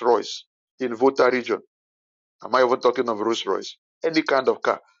sell Rolls Royce in Volta region. Am I even talking of Rolls Royce? Any kind of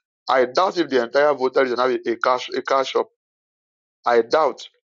car. I doubt if the entire Volta region have a car shop. I doubt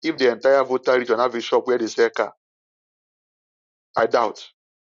if the entire Volta region have a shop where they sell car. I doubt.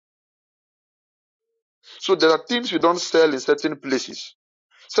 So there are things you don't sell in certain places.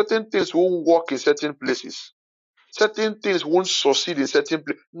 Certain things won't work in certain places. Certain things won't succeed in certain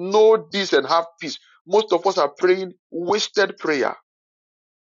places. Know this and have peace. Most of us are praying wasted prayer.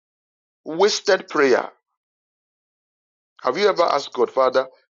 Wasted prayer. Have you ever asked God, Father,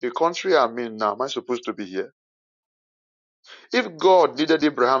 the country I'm in now, am I supposed to be here? If God needed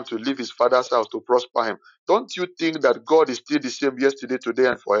Abraham to leave his father's house to prosper him, don't you think that God is still the same yesterday, today,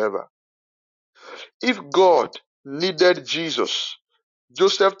 and forever? If God needed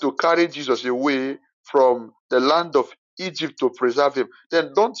Joseph to carry Jesus away from the land of Egypt to preserve him,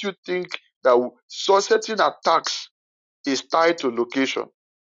 then don't you think that certain attacks is tied to location?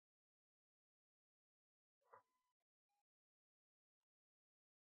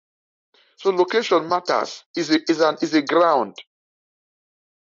 So location matters. Is a ground.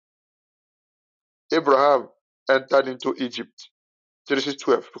 Abraham entered into Egypt, Genesis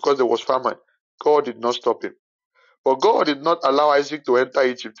 12, because there was famine. God did not stop him. But God did not allow Isaac to enter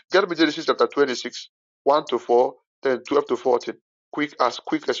Egypt. Get me Genesis chapter 26, 1 to 4, then 12 to 14. Quick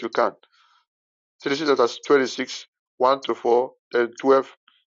as you can. Genesis chapter 26, 1 to 4, then 12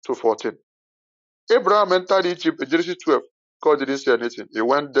 to 14. Abraham entered Egypt in Genesis 12. God didn't say anything. He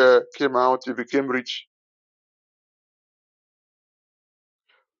went there, came out, he became rich.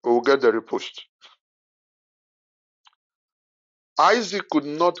 We will get the repost. Isaac could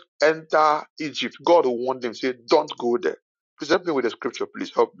not enter Egypt. God warned him, say, don't go there. Please help me with the scripture,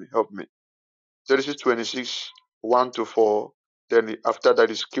 please. Help me. Genesis 26, 1 to 4. Then after that,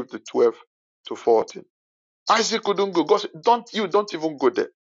 he skipped to 12 to 14. Isaac couldn't go. God said, don't even go there.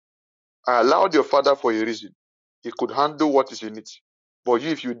 I allowed your father for a reason. He could handle what is in it. But you,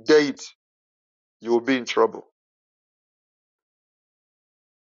 if you dare it, you will be in trouble.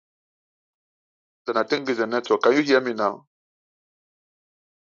 Then I think it's a network. Can you hear me now?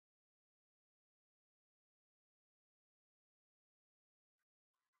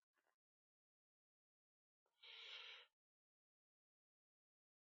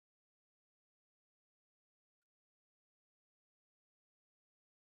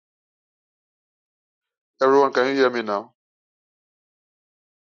 Everyone, can you hear me now?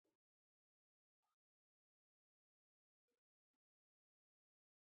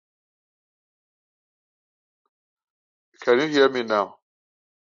 Can you hear me now?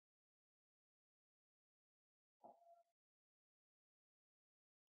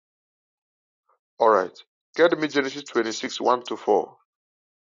 Alright. Get me Genesis 26, 1 to 4.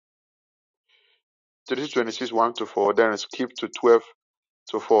 Genesis 26, 1 to 4. Then skip to 12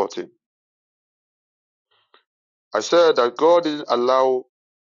 to 14. I said that God didn't allow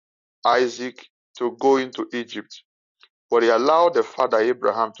Isaac to go into Egypt, but he allowed the father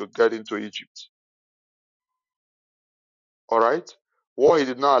Abraham to get into Egypt. Alright? What he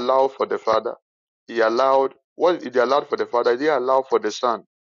did not allow for the father, what he allowed for the father, he didn't allow for the son.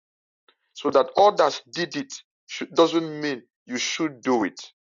 So that others did it doesn't mean you should do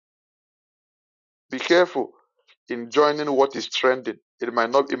it. Be careful in joining what is trending. It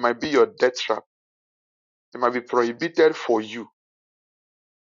might be your death trap. It might be prohibited for you.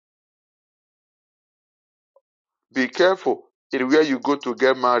 Be careful in where you go to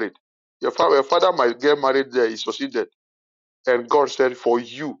get married. Your father might get married there, he succeeded. And God said, for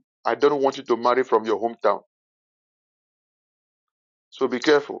you, I don't want you to marry from your hometown. So be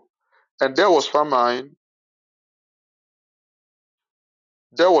careful. And there was famine.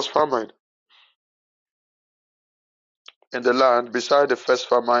 There was famine in the land beside the first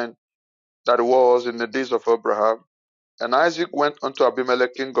famine that was in the days of Abraham. And Isaac went unto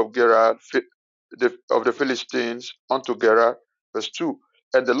Abimelech, king of Gerar, of the Philistines, unto Gerar. Verse 2.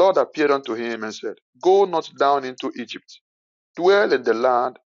 And the Lord appeared unto him and said, go not down into Egypt. Dwell in the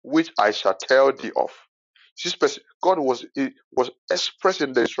land which I shall tell thee of. God was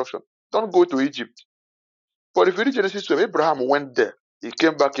expressing the instruction. Don't go to Egypt. But if you read Genesis 12, Abraham went there. He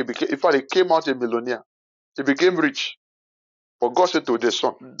came back. In fact, he came out a millionaire. He became rich. But God said to the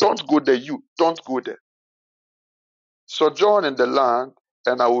son, don't go there, don't go there. Sojourn in the land,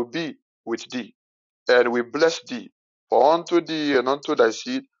 and I will be with thee, and will bless thee. For unto thee and unto thy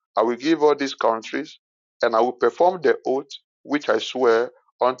seed I will give all these countries, and I will perform the oath which I swear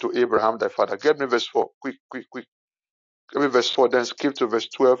unto Abraham thy father. Get me verse 4. Quick. Get me verse 4, then skip to verse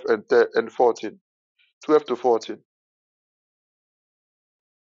 12 and 14. 12 to 14.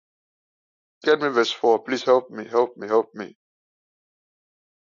 Get me verse 4. Please help me.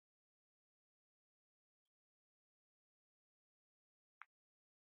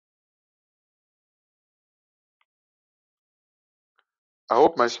 I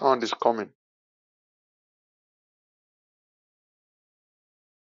hope my sound is coming.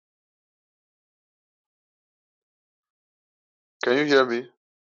 Can you hear me?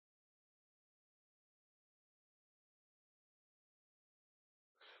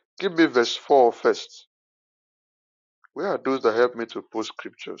 Give me verse 4 first. Where are those that help me to post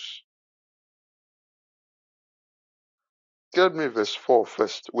scriptures? Get me verse 4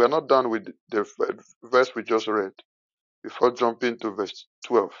 first. We are not done with the verse we just read before jumping to verse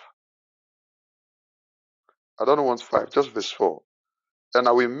 12. I don't want 5, just verse 4. And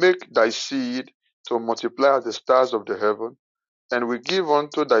I will make thy seed to multiply as the stars of the heaven, and will give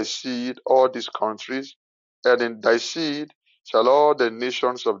unto thy seed all these countries, and in thy seed shall all the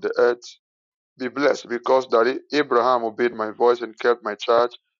nations of the earth be blessed, because that Abraham obeyed my voice and kept my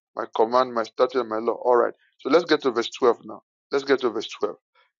charge, my command, my statute, and my law. All right. So let's get to verse 12 now. Let's get to verse 12.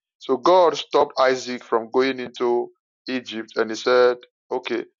 So God stopped Isaac from going into Egypt, and he said,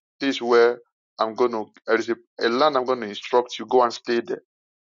 okay, this is where there is a land I'm going to instruct you, go and stay there.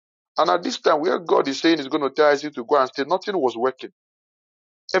 And at this time, where God is saying he's going to tell Isaac to go and stay, nothing was working.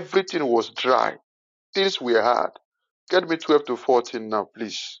 Everything was dry. Things were hard. Get me 12 to 14 now,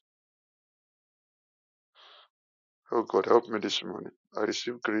 please. Oh God, help me this morning. I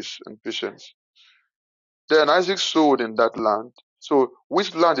receive grace and patience. Then Isaac sowed in that land. So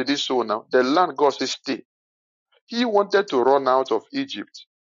which land did he sow now? The land God says stay. He wanted to run out of Egypt.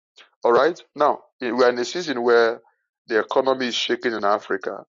 All right. Now, we're in a season where the economy is shaking in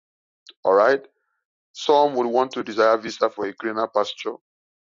Africa. All right. Some would want to desire visa for a greener pasture.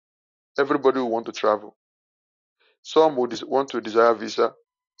 Everybody will want to travel. Some would want to desire visa.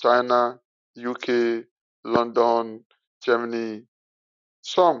 China, UK, London, Germany.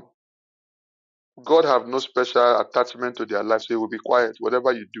 Some, God have no special attachment to their life, so they will be quiet.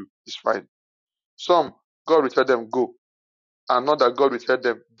 Whatever you do is fine. Some, God will tell them go. And not that God will tell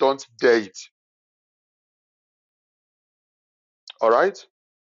them don't dare it. All right.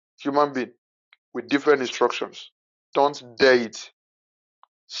 Human being with different instructions. Don't dare it.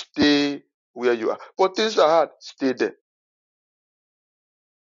 Stay where you are. But things are hard. Stay there.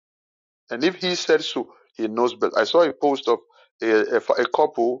 And if he said so, he knows better. I saw a post of a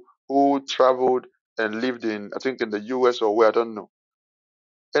couple who traveled and lived in, I think in the US or where, I don't know.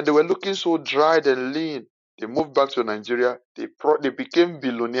 And they were looking so dried and lean. They moved back to Nigeria. They became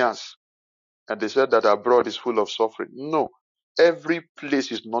billionaires. And they said that abroad is full of suffering. No. Every place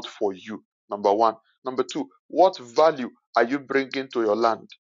is not for you. Number one. Number two, what value are you bringing to your land?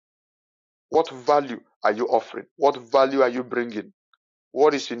 What value are you offering? What value are you bringing?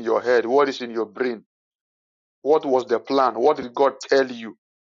 What is in your head? What is in your brain? What was the plan? What did God tell you?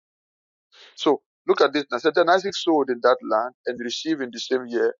 So look at this. I said, then Isaac sowed in that land and received in the same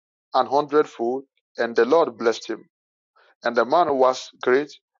year 100-fold, and the Lord blessed him. And the man was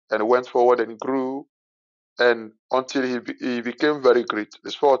great and went forward and grew, and until he became very great.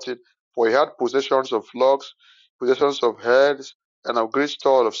 Verse 14, for he had possessions of flocks, possessions of herds, and a great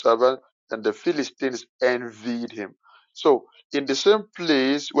store of servants, and the Philistines envied him. So in the same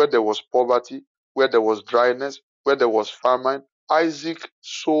place where there was poverty, where there was dryness, where there was famine, Isaac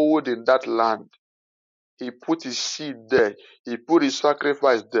sowed in that land. He put his seed there, he put his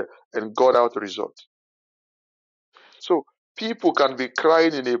sacrifice there, and got out result. So people can be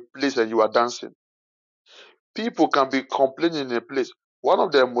crying in a place and you are dancing. People can be complaining in a place. One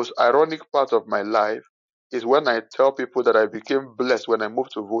of the most ironic parts of my life is when I tell people that I became blessed when I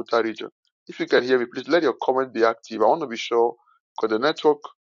moved to Volta region. If you can hear me, please let your comment be active. I want to be sure, because the network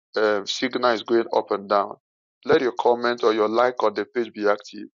signal is going up and down. Let your comment or your like on the page be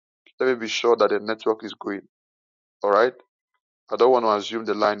active. Let me be sure that the network is going. All right? I don't want to assume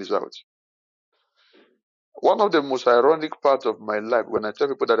the line is out. One of the most ironic parts of my life when I tell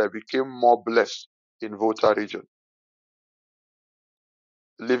people that I became more blessed in Volta region,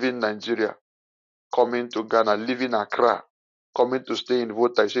 leaving Nigeria, coming to Ghana, leaving Accra, coming to stay in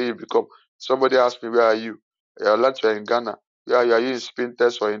Volta. I say you become. Somebody asked me, where are you? I learned you are in Ghana. Where are you? Are you in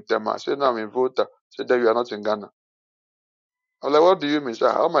Spintex or in Tema? I said, no, I'm in Volta. I said, then you are not in Ghana. I'm like, what do you mean? Sir,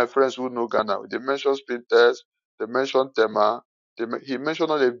 all my friends who know Ghana, they mention Spintex, they mention Tema, he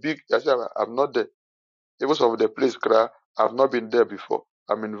mentioned all the big. I said, I'm not there. Even some of the place, Kra, I've not been there before.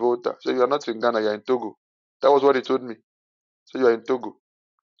 I'm in Volta. So you are not in Ghana, you're in Togo. That was what he told me. So you are in Togo.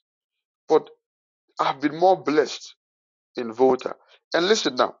 But I've been more blessed in Volta. And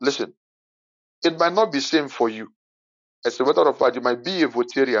listen now, listen. It might not be same for you. As a matter of fact, you might be a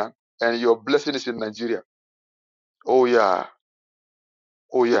Voltarian and your blessing is in Nigeria. Oh yeah.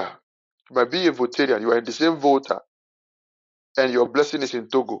 Oh yeah. You might be a Voltarian, you are in the same Volta and your blessing is in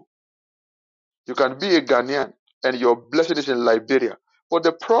Togo. You can be a Ghanaian and your blessing is in Liberia. But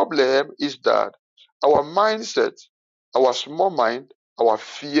the problem is that our mindset, our small mind, our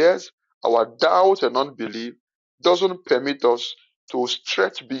fears, our doubt and unbelief doesn't permit us to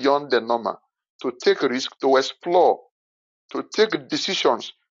stretch beyond the normal, to take risk, to explore, to take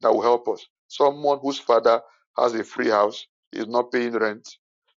decisions that will help us. Someone whose father has a free house, is not paying rent,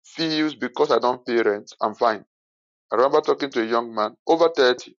 feels because I don't pay rent, I'm fine. I remember talking to a young man, over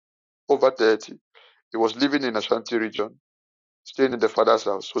 30. He was living in Ashanti region, staying in the father's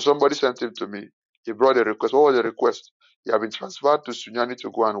house. So somebody sent him to me. He brought a request. What was the request? He had been transferred to Sunyani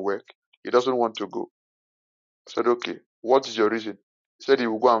to go and work. He doesn't want to go. I said, okay, what is your reason? He said he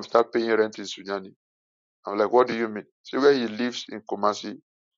will go and start paying rent in Sunyani. I'm like, what do you mean? See, where he lives in Kumasi,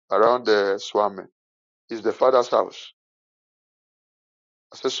 around the Swame, is the father's house.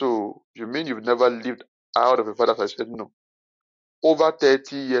 I said, so you mean you've never lived out of a father's house? I said, no. Over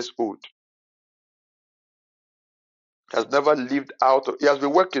 30 years old. Has never lived out of, he has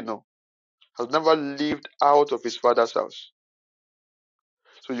been working now. Has never lived out of his father's house.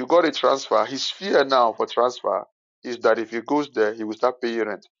 So you got a transfer. His fear now for transfer is that if he goes there, he will start paying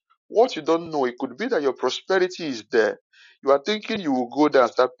rent. What you don't know, it could be that your prosperity is there. You are thinking you will go there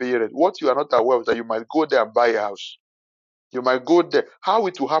and start paying rent. What you are not aware of is that you might go there and buy a house. You might go there. How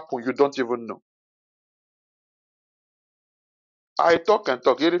it will happen, you don't even know. I talk and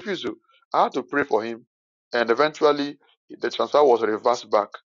talk. He refused to. I had to pray for him. And eventually, the transfer was reversed back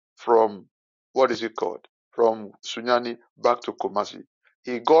from, what is it called? From Sunyani back to Kumasi.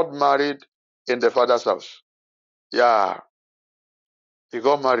 He got married in the father's house. Yeah. He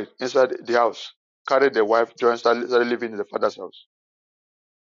got married inside the house. Carried the wife, joined, started living in the father's house.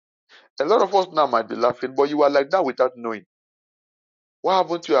 A lot of us now might be laughing, but you are like that without knowing. Why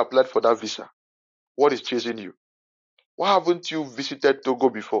haven't you applied for that visa? What is chasing you? Why haven't you visited Togo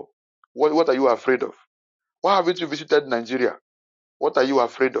before? What are you afraid of? Why haven't you visited Nigeria? What are you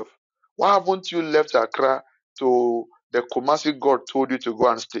afraid of? Why haven't you left Accra to the Kumasi God told you to go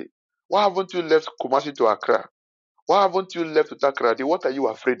and stay? Why haven't you left Kumasi to Accra? Why haven't you left to Takrady? What are you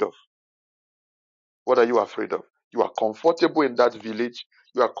afraid of? What are you afraid of? You are comfortable in that village.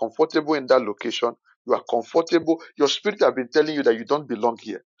 You are comfortable in that location. You are comfortable. Your spirit has been telling you that you don't belong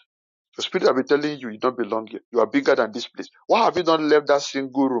here. Your spirit has been telling you you don't belong here. You are bigger than this place. Why have you not left that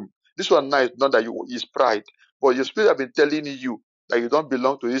single room? This one now is not that you is pride, but your spirit has been telling you that you don't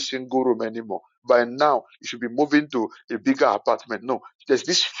belong to this single room anymore. By now, you should be moving to a bigger apartment. No, there's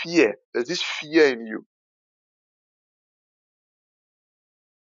this fear. There's this fear in you.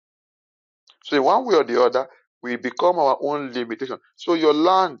 So in one way or the other, we become our own limitation. So your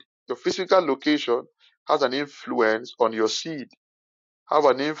land, your physical location has an influence on your seed, have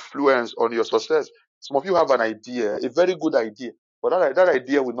an influence on your success. Some of you have an idea, a very good idea, but that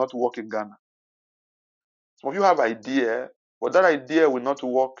idea will not work in Ghana. Some of you have idea, but that idea will not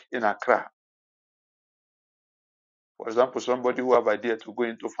work in Accra. For example, somebody who have idea to go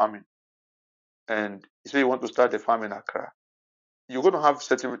into farming, and you say you want to start a farm in Accra, you're going to have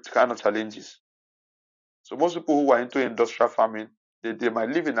certain kind of challenges. So most people who are into industrial farming, they might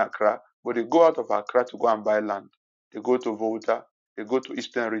live in Accra, but they go out of Accra to go and buy land. They go to Volta, they go to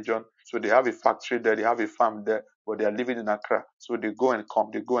Eastern region, so they have a factory there, they have a farm there, but they are living in Accra. So they go and come,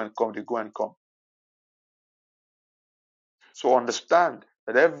 they go and come, they go and come. So understand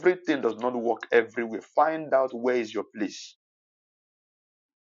that everything does not work everywhere. Find out where is your place.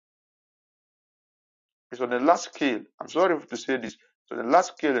 It's on a large scale. I'm sorry to say this. So the large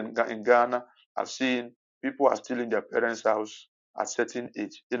scale in Ghana, I've seen people are still in their parents' house at certain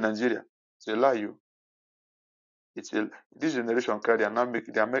age. In Nigeria, it's a lie. This generation they are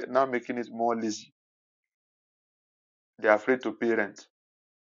now making it more lazy. They are afraid to pay rent.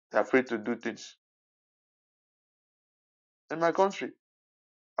 They are afraid to do things. In my country,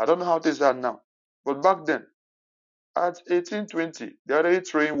 I don't know how things are now, but back then, at 18, 20, they're already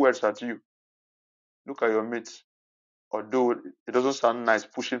throwing words at you. Look at your mates. Although it doesn't sound nice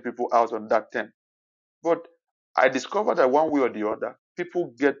pushing people out on that 10. But I discovered that one way or the other,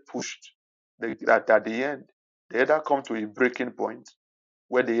 people get pushed. That at the end, they either come to a breaking point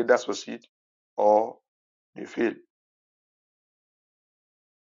where they either succeed or they fail.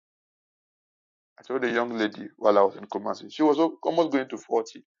 I told a young lady while I was in Kumasi, she was almost going to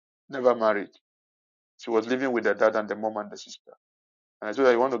 40, never married. She was living with her dad and the mom and the sister. And I told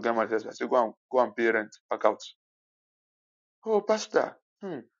her, you want to get married? I said, go and pay rent, back out. Oh, pastor,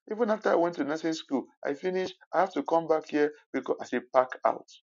 even after I went to nursing school, I finished, I have to come back here because I said, pack out,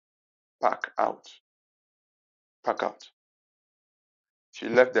 pack out, pack out. She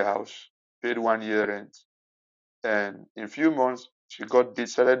left the house, paid 1 year rent, and in a few months, she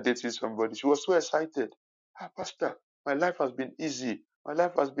started dating somebody. She was so excited. Pastor, my life has been easy. My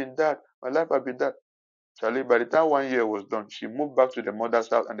life has been that. My life has been that. Charlie, by the time 1 year was done, she moved back to the mother's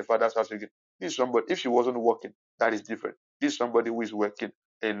house and the father's house again. This is somebody, if she wasn't working, that is different. This is somebody who is working,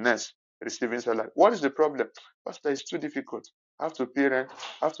 a nurse, receiving salary. What is the problem? Pastor, it's too difficult. I have to pay rent,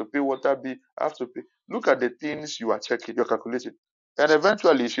 I have to pay water bill, I have to pay. Look at the things you are checking, you're calculating. And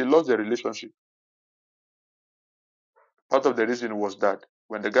eventually, she lost the relationship. Part of the reason was that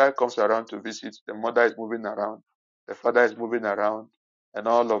when the guy comes around to visit, the mother is moving around, the father is moving around, and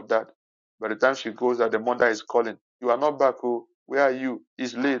all of that. By the time she goes out, the mother is calling, you are not back, oh, where are you?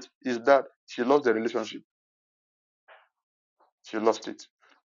 It's late, it's that. She lost the relationship. She lost it.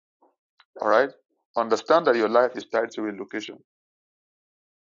 All right? Understand that your life is tied to a location.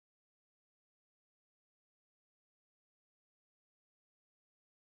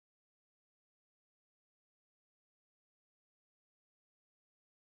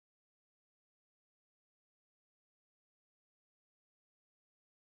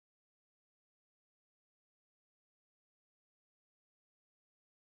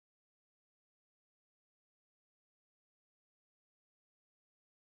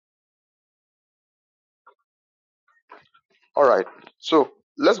 All right. So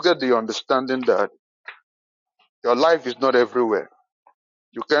let's get the understanding that your life is not everywhere.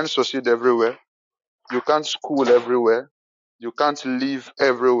 You can't succeed everywhere. You can't school everywhere. You can't live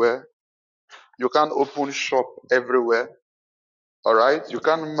everywhere. You can't open shop everywhere. All right? You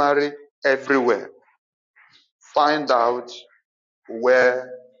can't marry everywhere. Find out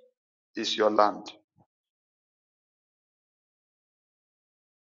where is your land.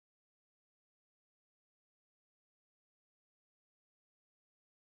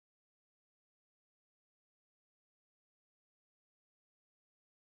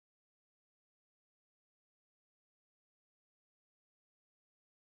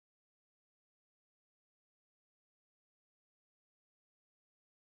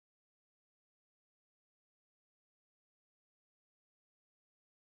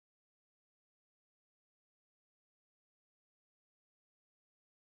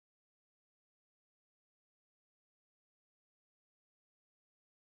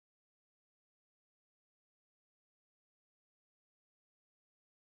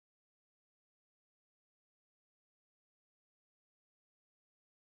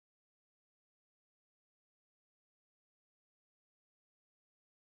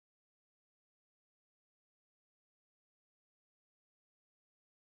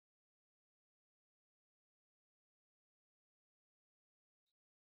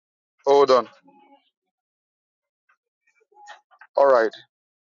 Hold on. All right.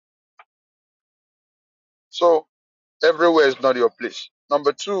 So everywhere is not your place.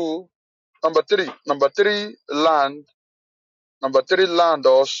 Number three, land. Number three, land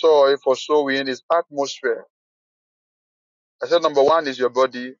or soil for sowing is atmosphere. I said number one is your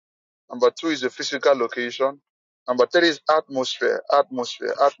body. Number two is the physical location. Number three is atmosphere,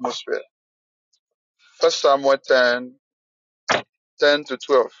 atmosphere, atmosphere. First Samuel 10, 10 to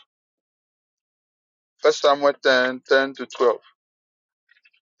 12. First Samuel 10, 10 to 12.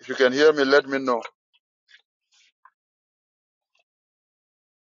 If you can hear me, let me know.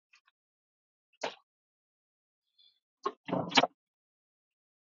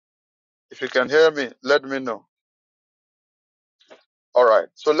 If you can hear me, let me know. All right.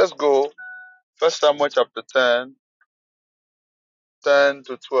 So let's go. First Samuel chapter 10, 10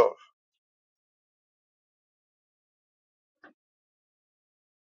 to 12.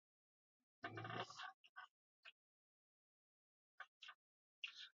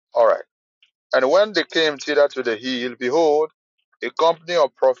 All right. And when they came thither to the hill, behold, a company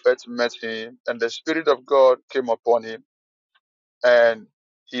of prophets met him, and the Spirit of God came upon him, and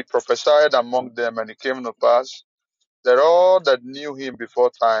he prophesied among them. And it came to pass that all that knew him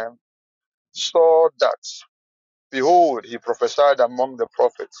before time saw that, behold, he prophesied among the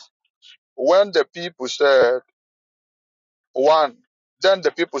prophets. When the people said one, then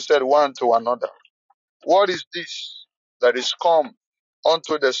the people said one to another, what is this that is come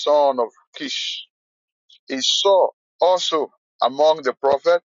unto the son of Kish? He saw also among the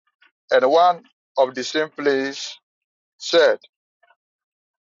prophets. And one of the same place said,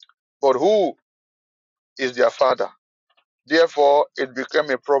 but who is their father? Therefore it became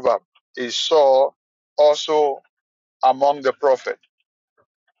a proverb. He saw also among the prophet.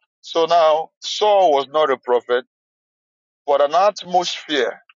 So now Saul was not a prophet, but an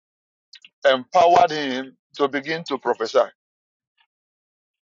atmosphere empowered him to begin to prophesy. A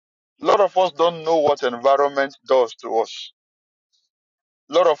lot of us don't know what environment does to us.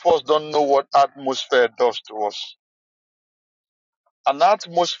 A lot of us don't know what atmosphere does to us. An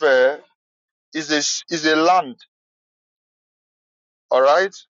atmosphere is a land, all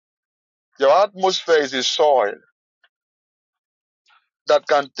right? Your atmosphere is a soil that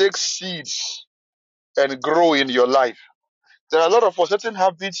can take seeds and grow in your life. There are a lot of certain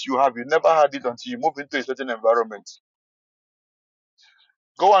habits you have, you never had it until you move into a certain environment.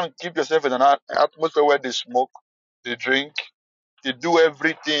 Go and keep yourself in an atmosphere where they smoke, they drink, they do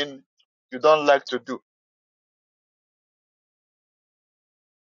everything you don't like to do.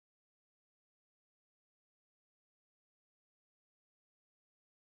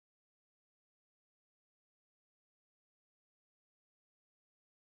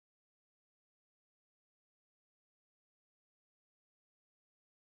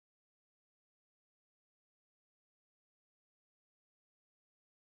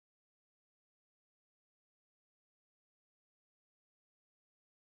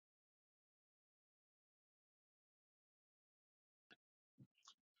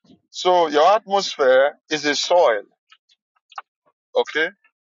 So your atmosphere is a soil, okay?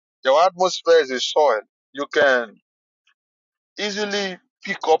 Your atmosphere is a soil. You can easily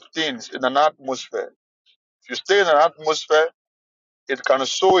pick up things in an atmosphere. If you stay in an atmosphere, it can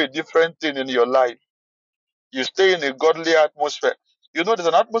sow a different thing in your life. You stay in a godly atmosphere. You know, there's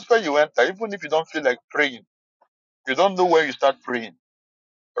an atmosphere you enter, even if you don't feel like praying. You don't know where you start praying,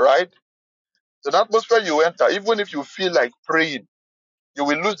 right? There's an atmosphere you enter, even if you feel like praying, you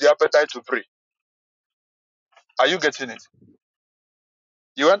will lose the appetite to pray. Are you getting it?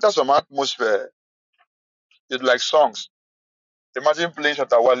 You enter some atmosphere, it's like songs. Imagine playing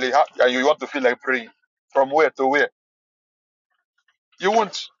Shatawale and you want to feel like praying. From where to where? You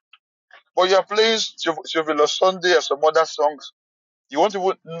won't. But you're playing Sylvia Sunday and some other songs. You won't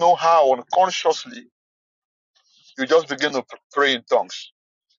even know how unconsciously you just begin to pray in tongues.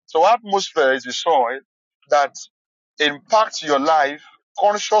 So atmosphere is the soil that impacts your life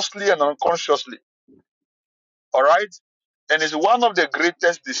consciously and unconsciously. All right? And it's one of the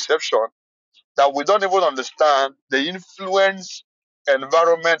greatest deception that we don't even understand the influence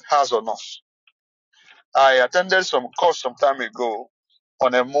environment has on us. I attended some course some time ago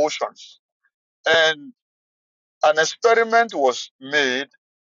on emotions, and an experiment was made,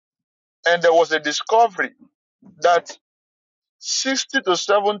 and there was a discovery that 60 to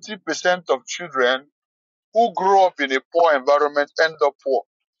 70% of children who grow up in a poor environment end up poor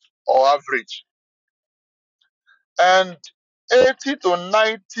or average. And 80 to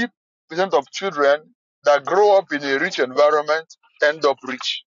 90% of children that grow up in a rich environment end up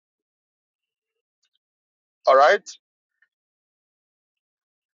rich. All right?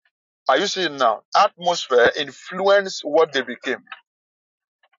 Are you seeing now? Atmosphere influenced what they became.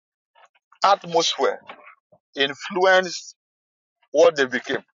 Atmosphere influenced what they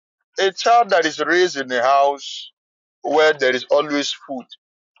became. A child that is raised in a house where there is always food,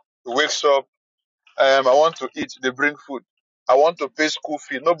 wakes up, I want to eat, they bring food. I want to pay school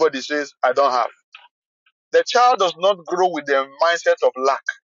fee. Nobody says, I don't have. The child does not grow with the mindset of lack.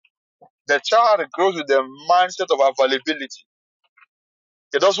 The child grows with the mindset of availability.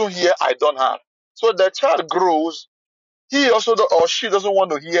 He doesn't hear, I don't have. So the child grows, he also or she doesn't want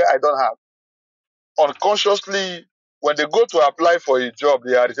to hear, I don't have. Unconsciously, when they go to apply for a job,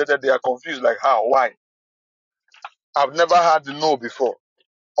 they are rejected, they are confused, like how, why? I've never had no before.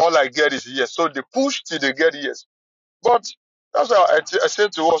 All I get is yes. So they push till they get yes. But that's why I say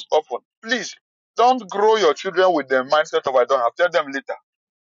to us often, please don't grow your children with the mindset of I don't have. Tell them later,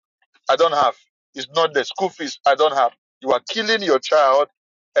 I don't have. It's not the school fees, I don't have. You are killing your child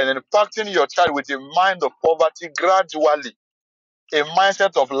and impacting your child with a mind of poverty gradually, a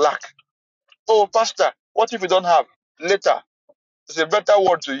mindset of lack. Oh, pastor, what if you don't have? Later. It's a better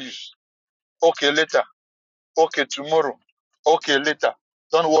word to use. Okay, later. Okay, tomorrow. Okay, later.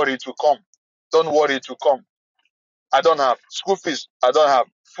 Don't worry, it will come. Don't worry, it will come. I don't have. School fees, I don't have.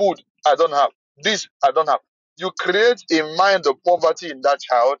 Food, I don't have. This, I don't have. You create a mind of poverty in that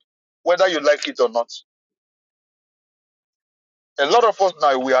child, whether you like it or not. A lot of us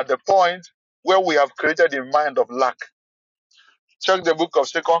now, we are at the point where we have created a mind of lack. Check the book of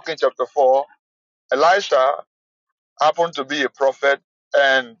 2 Kings chapter 4. Elisha happened to be a prophet,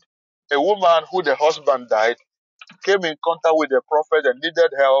 and a woman who the husband died came in contact with the prophet and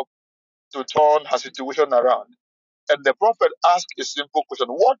needed help to turn her situation around. And the prophet asked a simple question,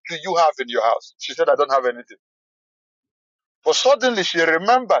 what do you have in your house? She said, I don't have anything. But suddenly she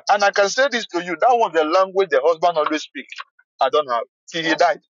remembered, and I can say this to you, that was the language the husband always speaks. I don't have. Till he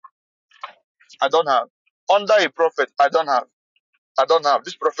died, I don't have. Under a prophet, I don't have. I don't have.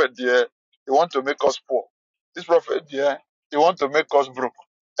 This prophet there, they want to make us poor. This prophet there, they want to make us broke.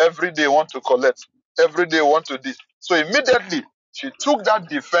 Every day want to collect. Every day want to this. So immediately, she took that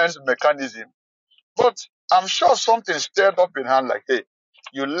defense mechanism. But I'm sure something stirred up in her like, hey,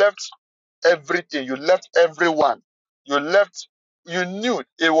 you left everything. You left everyone. You left, you knew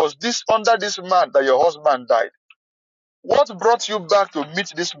it was this under this man that your husband died. What brought you back to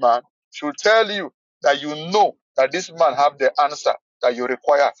meet this man should tell you that you know that this man have the answer that you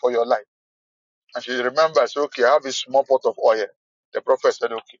require for your life. And she remembers, okay, I have a small pot of oil. The prophet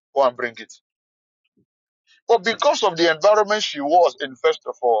said, okay, go and bring it. But because of the environment she was in, first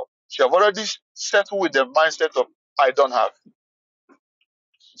of all, she have already settled with the mindset of, I don't have.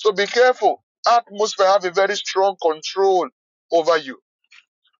 So be careful. Atmosphere have a very strong control over you.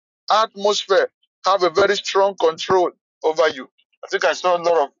 Atmosphere have a very strong control over you. I think I saw a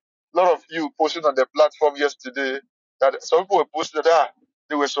lot of you posting on the platform yesterday that some people were posting that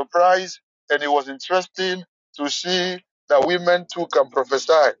they were surprised and it was interesting to see that women too can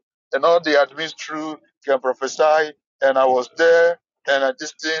prophesy and all the admins through can prophesy and I was there and I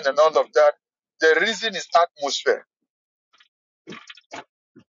this thing and all of that. The reason is atmosphere.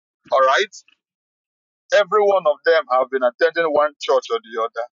 All right, every one of them have been attending one church or the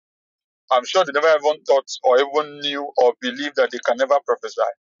other. I'm sure they never even thought or even knew or believed that they can never prophesy.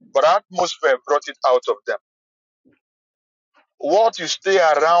 But atmosphere brought it out of them. What you stay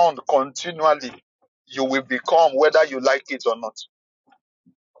around continually, you will become whether you like it or not.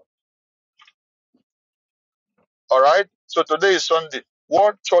 All right? So today is Sunday.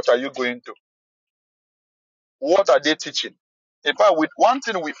 What church are you going to? What are they teaching? In fact, with one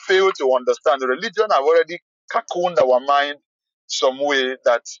thing we fail to understand, religion have already cocooned our mind some way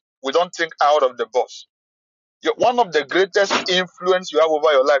that we don't think out of the box. One of the greatest influence you have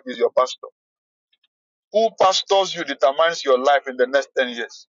over your life is your pastor. Who pastors you determines your life in the next 10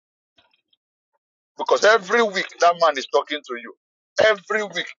 years. Because every week that man is talking to you. Every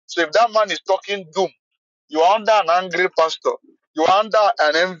week. So if that man is talking doom, you are under an angry pastor. You are under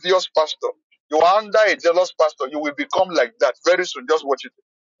an envious pastor. You are under a jealous pastor. You will become like that very soon. Just watch it.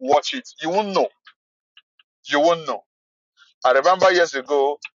 Watch it. You won't know. You won't know. I remember years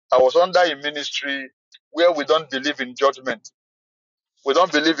ago, I was under a ministry where we don't believe in judgment. We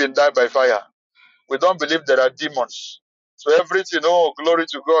don't believe in die by fire. We don't believe there are demons. So everything, oh, glory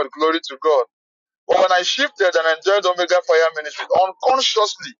to God, glory to God. But when I shifted and enjoyed Omega Fire Ministry,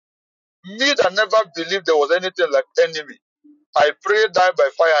 unconsciously, me that never believed there was anything like enemy, I pray die by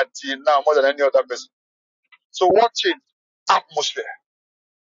fire until now more than any other person. So what changed? Atmosphere.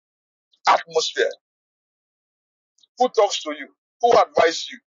 Atmosphere. Who talks to you? Who advises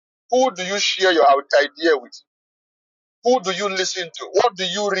you? Who do you share your idea with? Who do you listen to? What do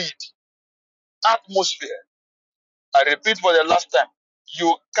you read? Atmosphere. I repeat for the last time.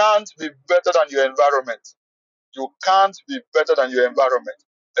 You can't be better than your environment. You can't be better than your environment,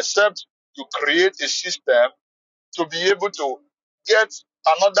 except you create a system to be able to get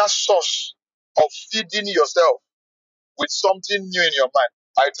another source of feeding yourself with something new in your mind.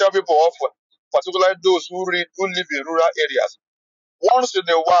 I tell people often, particularly those who live in rural areas, once in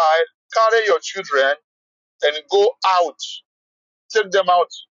a while, carry your children and go out, take them out,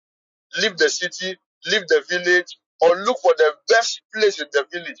 leave the city, leave the village, or look for the best place in the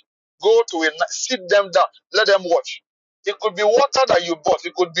village. Go to it, sit them down, let them watch. It could be water that you bought,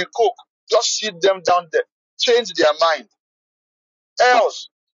 it could be Coke. Just sit them down there, change their mind. Else,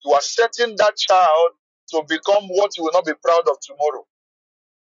 you are setting that child to become what you will not be proud of tomorrow.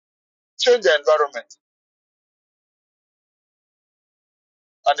 Change the environment.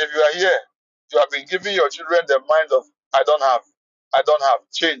 And if you are here, you have been giving your children the mind of, I don't have, I don't have.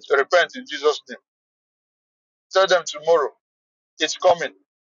 Change, repent in Jesus' name. Tell them tomorrow, it's coming.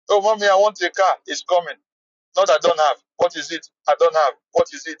 Oh, mommy, I want a car. It's coming. Not I don't have. What is it? I don't have. What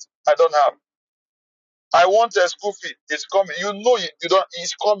is it? I don't have. I want a school fee. It's coming. You know you don't.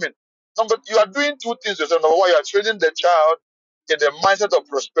 It's coming. Number, you are doing two things yourself. Number one, you are training the child in the mindset of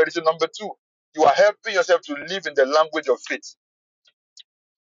prosperity. Number two, you are helping yourself to live in the language of faith.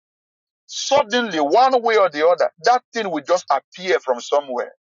 Suddenly, one way or the other, that thing will just appear from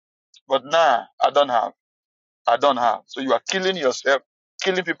somewhere. But nah, I don't have. I don't have. So you are killing yourself,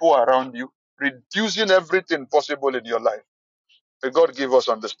 killing people around you, reducing everything possible in your life. May God give us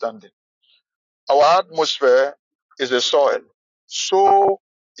understanding. Our atmosphere is a soil. Sow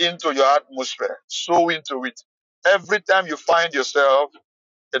into your atmosphere. Sow into it. Every time you find yourself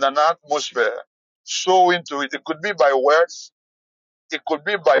in an atmosphere, sow into it. It could be by words. It could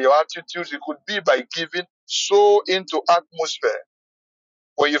be by your attitudes. It could be by giving. Sow into atmosphere.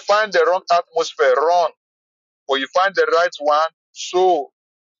 When you find the wrong atmosphere, run. When you find the right one, sow.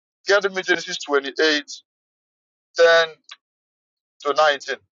 Get me Genesis 28, 10 to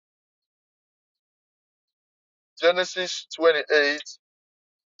 19. Genesis 28,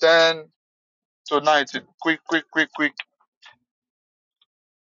 10 to 19. Quick, quick, quick, quick.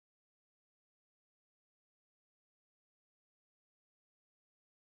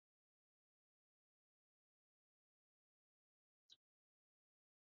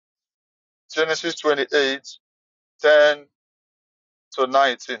 Genesis 28, 10 to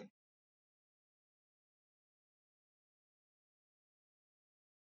 19.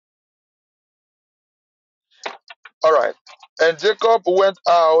 All right. And Jacob went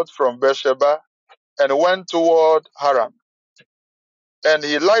out from Beersheba and went toward Haran. And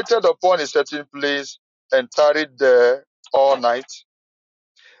he lighted upon a certain place and tarried there all night,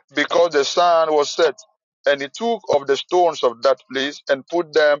 because the sun was set. And he took of the stones of that place and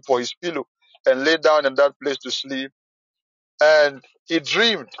put them for his pillow, and lay down in that place to sleep. And he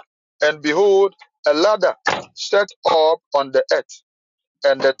dreamed, and behold, a ladder set up on the earth,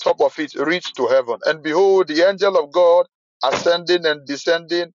 and the top of it reached to heaven. And behold, the angel of God ascending and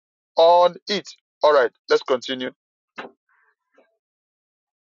descending on it. All right, let's continue.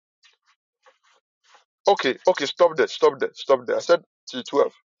 Okay, stop there. I said to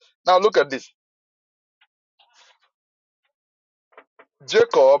 12. Now look at this.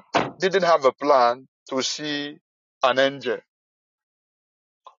 Jacob didn't have a plan to see an angel.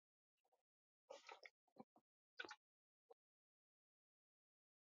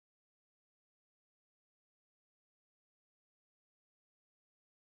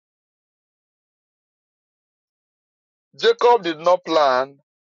 Jacob did not plan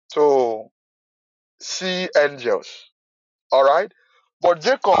to see angels. All right? But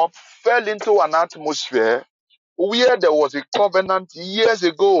Jacob fell into an atmosphere where there was a covenant years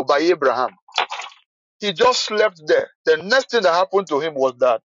ago by Abraham. He just slept there. The next thing that happened to him was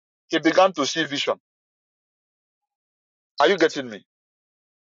that he began to see vision. Are you getting me?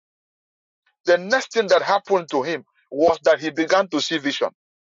 The next thing that happened to him was that he began to see vision.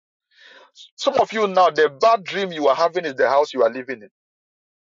 Some of you now, the bad dream you are having is the house you are living in.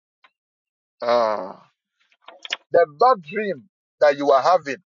 The bad dream that you are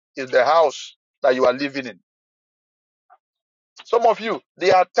having is the house that you are living in. Some of you,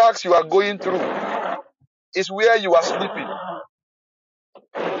 the attacks you are going through is where you are sleeping.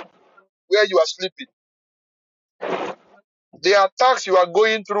 Where you are sleeping. The attacks you are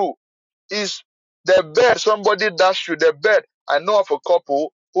going through is the bed somebody dashed you, the bed. I know of a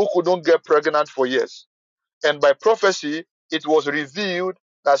couple who couldn't get pregnant for years. And by prophecy, it was revealed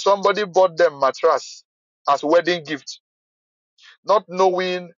that somebody bought them mattress as wedding gift, not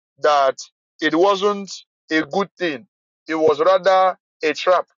knowing that it wasn't a good thing. It was rather a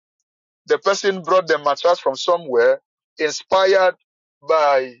trap. The person brought the mattress from somewhere, inspired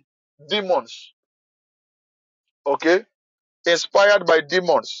by demons. Okay? Inspired by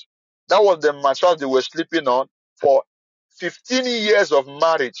demons. That was the mattress they were sleeping on for 15 years of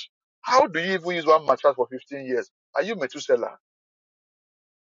marriage. How do you even use one mattress for 15 years? Are you Methuselah?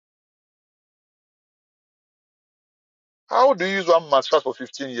 How do you use one mattress for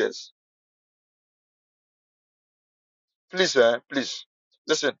 15 years? Please, please.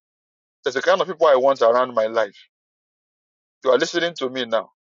 Listen, there's the kind of people I want around my life. You are listening to me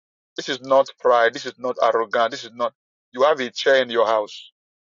now. This is not pride. This is not arrogant. This is not. You have a chair in your house.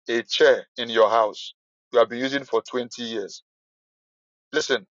 A chair in your house. You have been using for 20 years.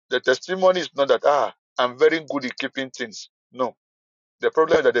 Listen, the testimony is not that, I'm very good at keeping things. No. The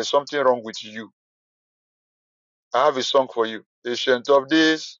problem is that there's something wrong with you. I have a song for you. Ancient of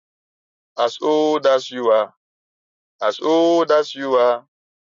days, as old as you are, as old as you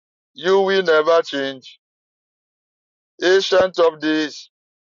will never change. Ancient of days.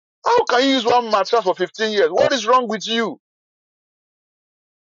 How can you use one mattress for 15 years? What is wrong with you?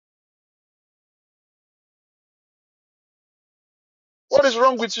 What is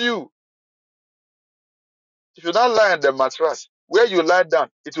wrong with you? If you don't lie on the mattress, where you lie down,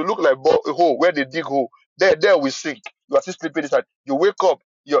 it will look like a hole where they dig hole. There we sink. You are still sleeping inside. You wake up.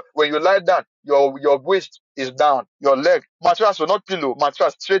 When you lie down, your waist is down. Your leg, mattress, or not pillow,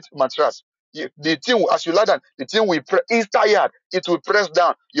 mattress, straight mattress. The thing, as you lie down, the thing will press. It's tired. It will press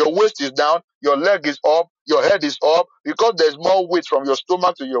down. Your waist is down. Your leg is up. Your head is up because there's more weight from your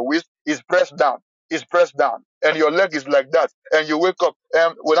stomach to your waist. It's pressed down. Is pressed down and your leg is like that and you wake up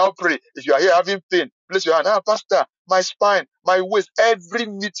and without pray, if you are here having pain, place your hand, pastor, my spine, my waist, every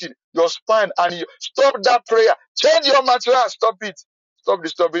meeting, your spine, and you stop that prayer. Change your mattress. Stop it. Stop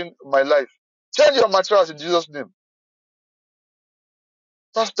disturbing my life. Change your mattress in Jesus' name.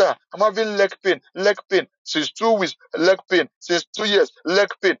 Pastor, I'm having leg pain since 2 weeks, leg pain since 2 years, leg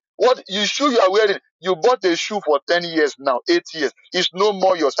pain. What shoe you are wearing? You bought a shoe for 10 years now, 8 years. It's no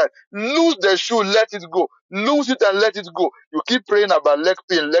more your size. Lose the shoe, let it go. Lose it and let it go. You keep praying about leg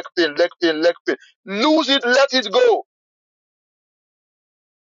pain, leg pain, leg pain, leg pain. Lose it, let it go.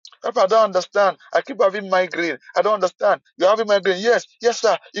 Papa, I don't understand. I keep having migraine. I don't understand. You're having migraine. Yes,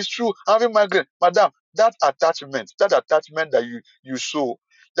 sir. It's true. I'm having migraine. Madam, that attachment that you sow,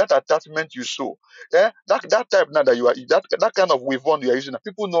 that attachment you sow, that type now that you are, that kind of wave on you are using,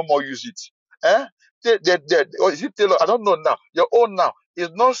 people no more use it. Eh? Or is it tailor? I don't know now. Your own now.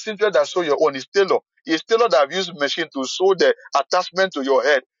 It's not simpler that sew your own. It's tailor. It's tailor that have used machine to sew the attachment to your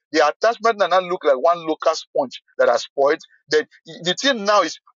head. The attachment now look like one local sponge that has spoiled. The thing now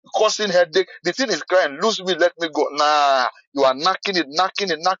is causing headache. The thing is crying, lose me, let me go. Nah, you are knocking it,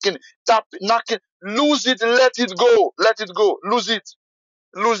 tap, knocking. Lose it, let it go, lose it,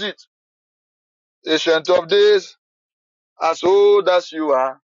 lose it. Ancient of days, as old as you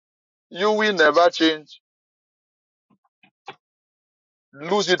are, you will never change.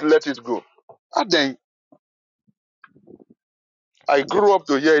 Lose it, let it go. And then I grew up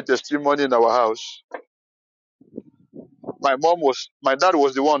to hear a testimony in our house. My dad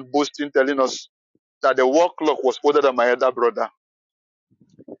was the one boasting, telling us that the wall clock was older than my elder brother.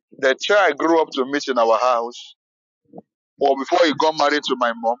 The chair I grew up to meet in our house, or before he got married to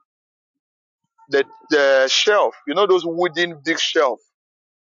my mom, the shelf, those wooden big shelf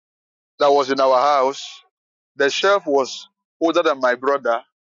that was in our house, the shelf was older than my brother.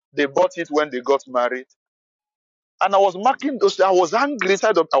 They bought it when they got married. And I was marking those, I was angry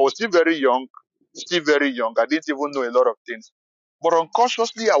inside I was still very young. I didn't even know a lot of things. But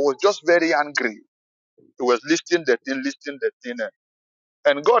unconsciously, I was just very angry. He was listing the thing.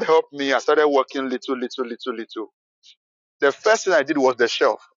 And God helped me. I started working little. The first thing I did was the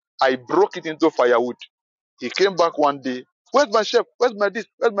shelf. I broke it into firewood. He came back one day. Where's my chef? Where's my this?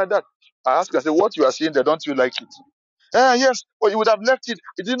 Where's my that? I asked him, I said, what you are seeing there, don't you like it? Yes. Well, you would have left it.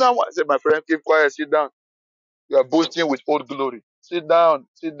 You didn't know what? I said, my friend, keep quiet, sit down. You are boasting with old glory. Sit down.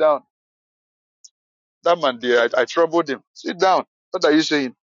 That man there, I troubled him. Sit down. What are you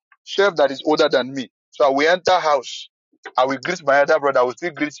saying? Chef that is older than me. So I will enter house. I will greet my elder brother. I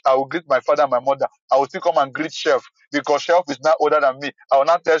will greet my father and my mother. I will still come and greet chef because chef is not older than me. I will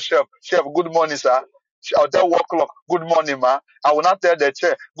not tell chef, good morning, sir. I'll tell work clock, good morning, ma. I will not tell the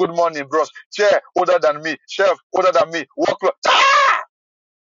chair, good morning, bros. Chair older than me, chef older than me, work clock.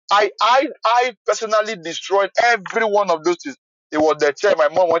 I personally destroyed every one of those things. It was the chair. My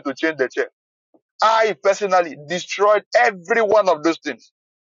mom went to change the chair. I personally destroyed every one of those things.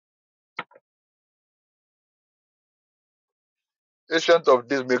 Ancient of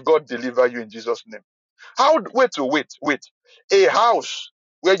days, may God deliver you in Jesus' name. Wait. A house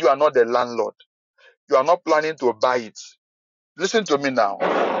where you are not the landlord. You are not planning to buy it. Listen to me now.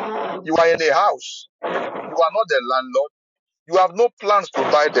 You are in a house. You are not the landlord. You have no plans to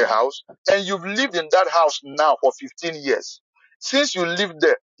buy the house, and you've lived in that house now for 15 years. Since you lived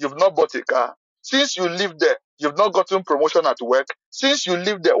there, you've not bought a car. Since you lived there, you've not gotten promotion at work. Since you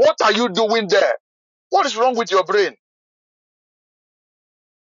lived there, what are you doing there? What is wrong with your brain?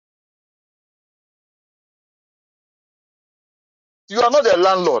 You are not a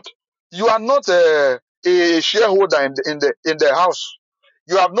landlord. You are not a shareholder in the house.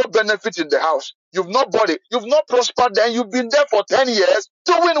 You have no benefit in the house. You've not bought it. You've not prospered there. You've been there for 10 years.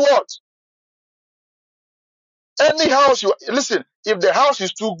 Doing what? Any house you listen, if the house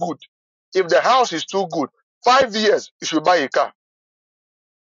is too good, if the house is too good, 5 years you should buy a car.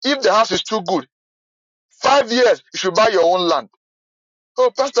 If the house is too good, 5 years you should buy your own land.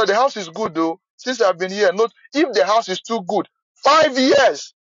 Oh, Pastor, the house is good though. Since I've been here, not if the house is too good, 5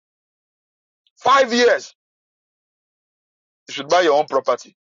 years, 5 years you should buy your own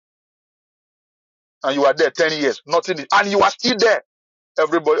property. And you are there 10 years, nothing, and you are still there.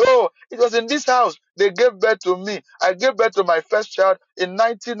 Everybody, oh, it was in this house they gave birth to me. I gave birth to my first child in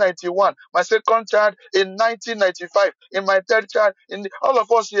 1991, my second child in 1995, in my third child all of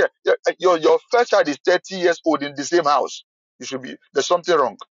us here. Your first child is 30 years old in the same house. You should be, there's something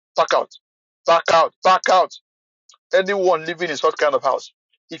wrong. Pack out, pack out, pack out. Anyone living in such kind of house,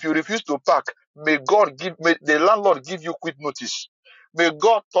 if you refuse to pack, may the landlord give you quit notice. May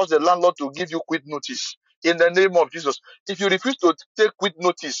God touch the landlord to give you quit notice in the name of Jesus. If you refuse to take quit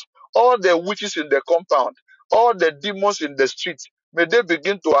notice, all the witches in the compound, all the demons in the street, may they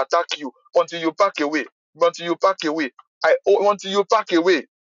begin to attack you until you pack away. Until you pack away. Until you pack away.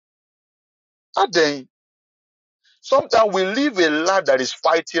 And then, sometimes we live a life that is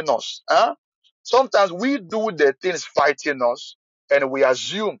fighting us. Huh? Sometimes we do the things fighting us and we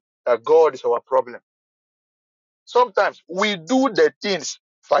assume that God is our problem. Sometimes we do the things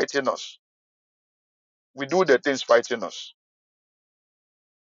fighting us. We do the things fighting us.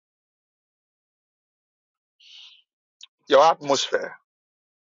 Your atmosphere,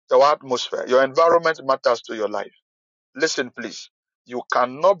 your environment matters to your life. Listen, please. You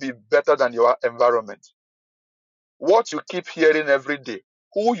cannot be better than your environment. What you keep hearing every day,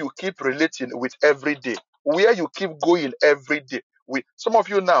 who you keep relating with every day, where you keep going every day. Some of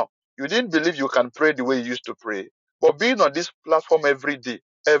you now, you didn't believe you can pray the way you used to pray. But being on this platform every day,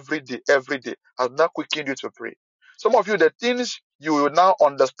 has now quickened you to pray. Some of you, the things you will now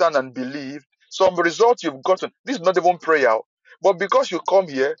understand and believe, some results you've gotten, this is not even prayer. But because you come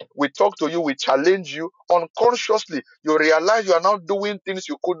here, we talk to you, we challenge you, unconsciously, you realize you are now doing things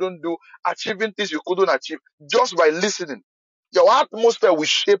you couldn't do, achieving things you couldn't achieve, just by listening. Your atmosphere will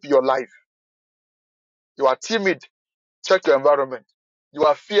shape your life. You are timid, check your environment. You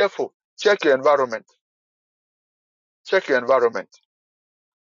are fearful, check your environment. Check your environment.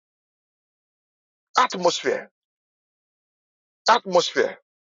 Atmosphere. Atmosphere.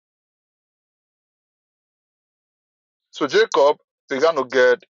 So Jacob began to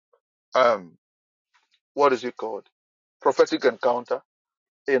get, what is it called? Prophetic encounter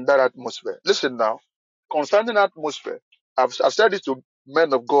in that atmosphere. Listen now, concerning atmosphere, I've said it to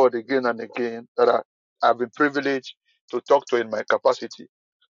men of God again and again that I've been privileged to talk to in my capacity.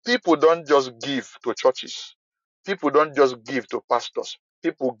 People don't just give to churches. People don't just give to pastors.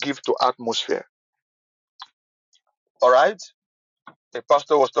 People give to atmosphere. All right? A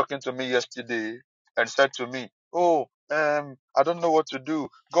pastor was talking to me yesterday and said to me, oh, I don't know what to do.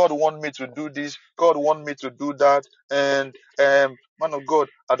 God want me to do this. God want me to do that. And man of God,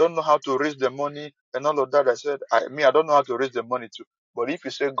 I don't know how to raise the money and all of that. I said, I don't know how to raise the money too. But if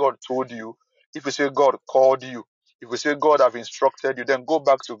you say God told you, if you say God called you, if you say God have instructed you, then go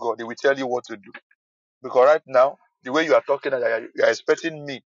back to God. He will tell you what to do. Because right now, the way you are talking, you are expecting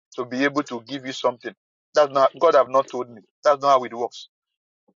me to be able to give you something. That's not, God have not told me. That's not how it works.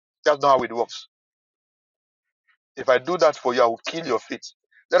 That's not how it works. If I do that for you, I will kill your faith.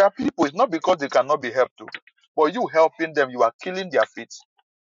 There are people, it's not because they cannot be helped to, but you helping them, you are killing their faith.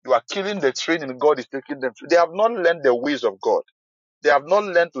 You are killing the training God is taking them through. They have not learned the ways of God. They have not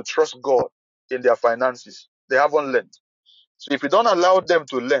learned to trust God in their finances. They haven't learned. So if you don't allow them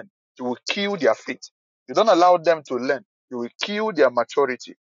to learn, you will kill their faith. You don't allow them to learn, you will kill their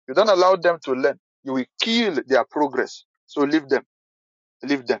maturity. You don't allow them to learn, you will kill their progress. So leave them.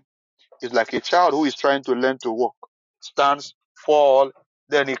 Leave them. It's like a child who is trying to learn to walk. Stands, fall,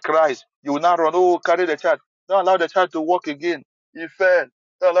 then he cries. You will now run, oh, carry the child. Don't allow the child to walk again. He fell.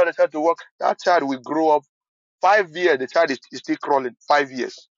 Don't allow the child to walk. That child will grow up. 5 years, the child is still crawling. 5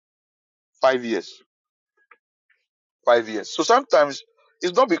 years. 5 years. 5 years. So sometimes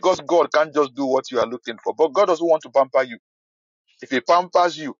It's not because God can't just do what you are looking for, but God doesn't want to pamper you. If He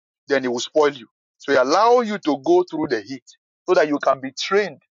pampers you, then He will spoil you. So He allows you to go through the heat so that you can be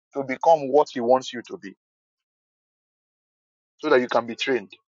trained to become what He wants you to be. So that you can be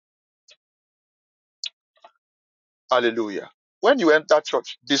trained. Hallelujah. When you enter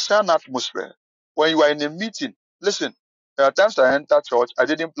church, discern atmosphere. When you are in a meeting, listen, there are times I enter church, I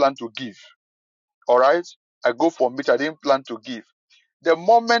didn't plan to give. All right? I go for meeting, I didn't plan to give. The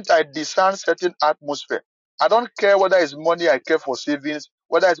moment I discern certain atmosphere, I don't care whether it's money I care for savings,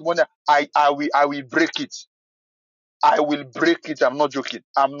 whether it's money, I will break it. I will break it. I'm not joking.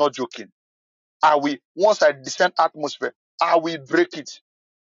 I'm not joking. I will, once I discern atmosphere, I will break it.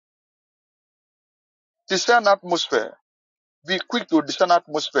 Discern atmosphere. Be quick to discern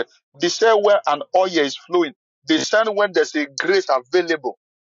atmosphere. Discern where an oil is flowing. Discern when there's a grace available.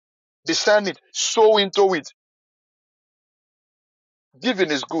 Discern it. Sow into it.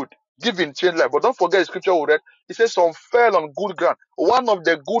 Giving is good. Giving change life. But don't forget the scripture we read. It says some fell on good ground. One of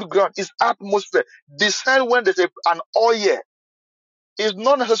the good ground is atmosphere. Discern when there's an oil. It's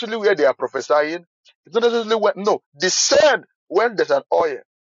not necessarily where they are prophesying. It's not necessarily when, no. Discern when there's an oil.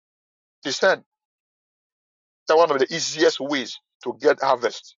 Discern. That's one of the easiest ways to get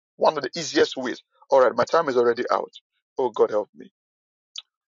harvest. One of the easiest ways. All right, my time is already out. Oh, God help me.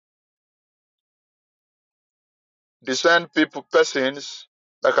 Discern people, persons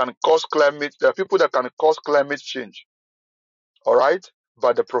that can cause climate. There are people that can cause climate change. All right?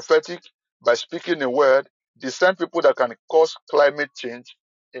 By the prophetic, by speaking a word, discern people that can cause climate change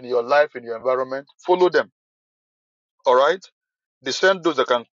in your life, in your environment. Follow them. All right? Discern those that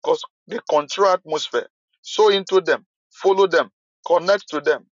can cause the control atmosphere. Sow into them. Follow them. Connect to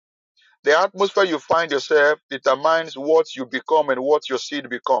them. The atmosphere you find yourself determines what you become and what your seed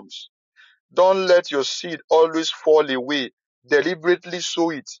becomes. Don't let your seed always fall away. Deliberately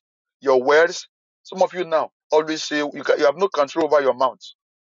sow it. Your words, some of you now always say you have no control over your mouth.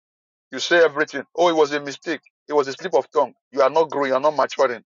 You say everything. Oh, it was a mistake. It was a slip of tongue. You are not growing. You are not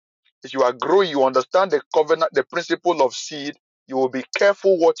maturing. If you are growing, you understand the covenant, the principle of seed. You will be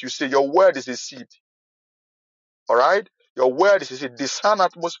careful what you say. Your word is a seed. All right? Your word is a seed. Discern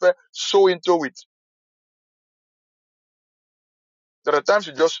atmosphere, sow into it. There are times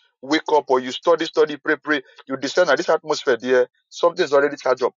you just wake up or you study, pray. You discern that this atmosphere there, something is already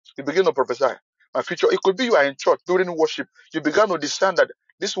charged up. You begin to prophesy. My future, it could be you are in church during worship. You begin to discern that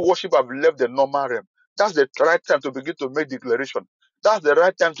this worship have left the normal realm. That's the right time to begin to make declaration. That's the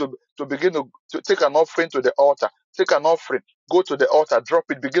right time to begin to take an offering to the altar. Take an offering, go to the altar, drop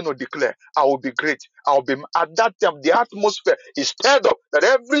it, begin to declare, I will be great. I will be, at that time, the atmosphere is stirred up that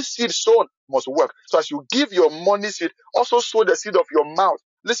every seed sown must work. So as you give your money seed, also sow the seed of your mouth.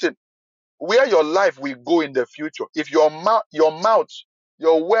 Listen, where your life will go in the future, if your mouth,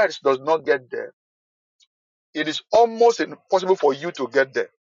 your words does not get there, it is almost impossible for you to get there.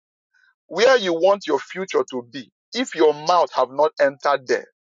 Where you want your future to be, if your mouth have not entered there,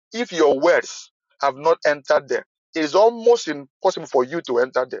 if your words have not entered there, it is almost impossible for you to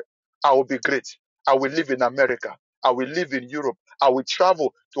enter there. I will be great. I will live in America. I will live in Europe. I will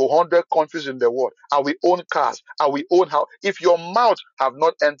travel to 100 countries in the world. I will own cars. I will own house. If your mouth have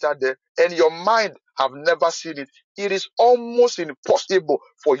not entered there and your mind have never seen it, it is almost impossible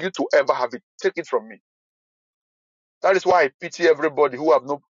for you to ever have it. Take it from me. That is why I pity anybody who have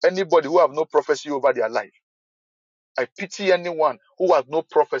no prophecy over their life. I pity anyone who has no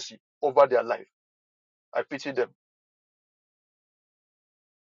prophecy over their life. I pity them.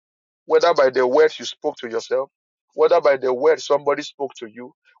 Whether by the words you spoke to yourself, whether by the words somebody spoke to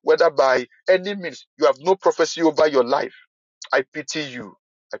you, whether by any means you have no prophecy over your life. I pity you.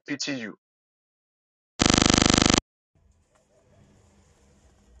 I pity you.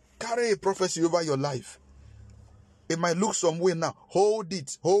 Carry a prophecy over your life. It might look some way now. Hold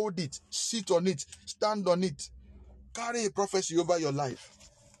it, sit on it, stand on it. Carry a prophecy over your life.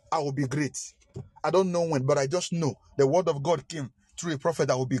 I will be great. I don't know when, but I just know the word of God came through a prophet.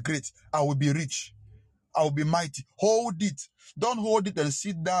 I will be great. I will be rich. I will be mighty. Hold it. Don't hold it and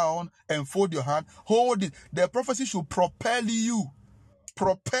sit down and fold your hand. Hold it. The prophecy should propel you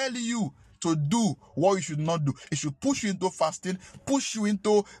to do what you should not do. It should push you into fasting, push you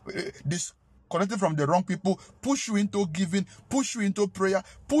into disconnecting from the wrong people, push you into giving, push you into prayer,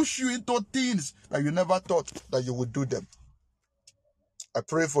 push you into things that you never thought that you would do them. I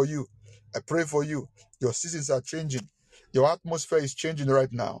pray for you. I pray for you. Your seasons are changing. Your atmosphere is changing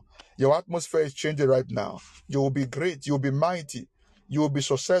right now. Your atmosphere is changing right now. You will be great. You will be mighty. You will be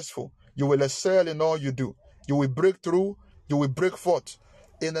successful. You will excel in all you do. You will break through. You will break forth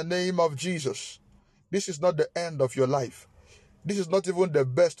in the name of Jesus. This is not the end of your life. This is not even the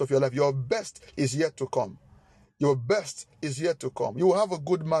best of your life. Your best is yet to come. Your best is yet to come. You will have a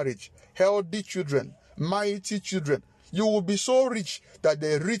good marriage, healthy children, mighty children. You will be so rich that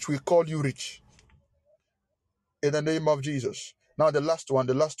the rich will call you rich. In the name of Jesus. Now the last one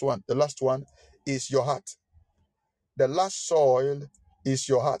is your heart. The last soil is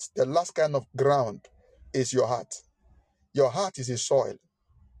your heart. The last kind of ground is your heart. Your heart is a soil.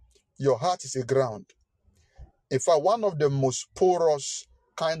 Your heart is a ground. In fact, one of the most porous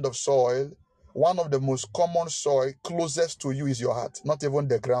kind of soil, one of the most common soil closest to you is your heart, not even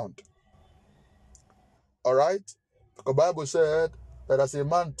the ground. All right? The Bible said that as a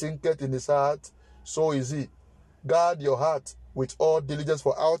man thinketh in his heart, so is he. Guard your heart with all diligence,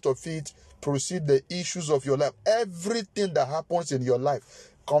 for out of it proceed the issues of your life. Everything that happens in your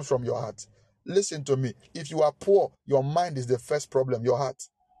life comes from your heart. Listen to me. If you are poor, your mind is the first problem, your heart.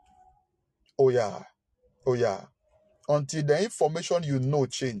 Oh yeah. Oh yeah. Until the information you know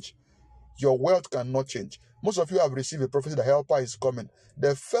change, your wealth cannot change. Most of you have received a prophecy that helper is coming.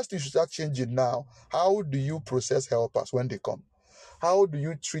 The first thing you should start changing now, how do you process helpers when they come? How do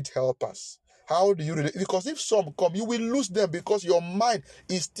you treat helpers? How do you relate? Because if some come, you will lose them because your mind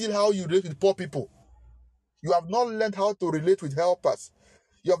is still how you relate with poor people. You have not learned how to relate with helpers.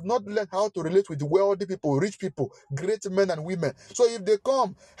 You have not learned how to relate with wealthy people, rich people, great men and women. So if they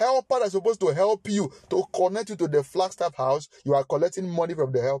come, helpers are supposed to help you, to connect you to the Flagstaff house. You are collecting money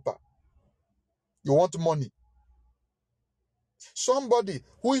from the helper. You want money. Somebody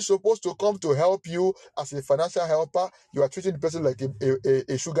who is supposed to come to help you as a financial helper, you are treating the person like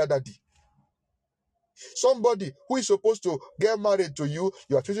a sugar daddy. Somebody who is supposed to get married to you,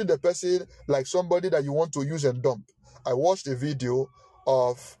 you are treating the person like somebody that you want to use and dump. I watched a video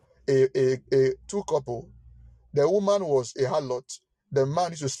of a two couple. The woman was a harlot. The man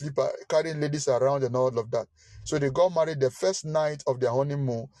used to sleep carrying ladies around and all of that. So they got married the first night of their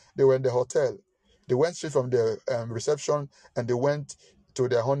honeymoon. They were in the hotel. They went straight from the reception and they went to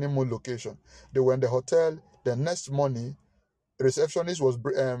their honeymoon location. They were in the hotel. The next morning, the receptionist was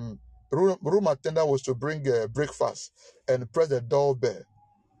room attendant was to bring breakfast and press the doorbell.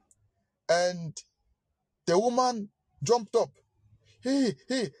 And the woman jumped up. He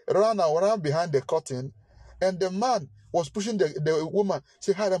ran around behind the curtain, and the man was pushing the woman.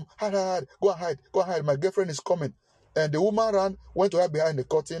 Say, hide, go and hide. My girlfriend is coming. And the woman ran, went to hide behind the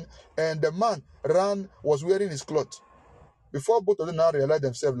curtain, and the man ran, was wearing his clothes. Before both of them now realized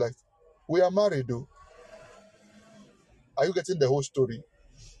themselves, like, we are married, though. Are you getting the whole story?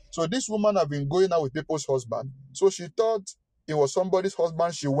 So this woman had been going out with people's husband. So she thought it was somebody's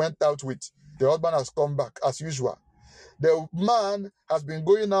husband she went out with. The husband has come back as usual. The man has been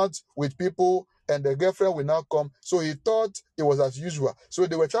going out with people and the girlfriend will now come. So he thought it was as usual. So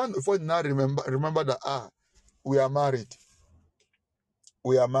they were trying to now remember that, we are married.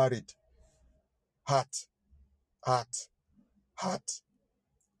 We are married. Heart.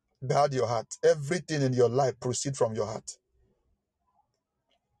 Guard your heart. Everything in your life proceeds from your heart.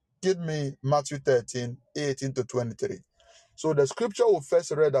 Give me Matthew 13, 18 to 23. So the scripture we first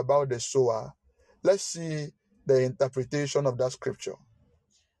read about the sower. Let's see the interpretation of that scripture.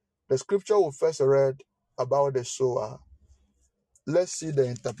 The scripture we first read about the sower. Let's see the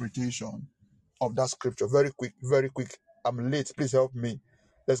interpretation of that scripture. Very quick. I'm late. Please help me.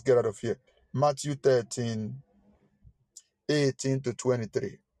 Let's get out of here. Matthew 13, 18 to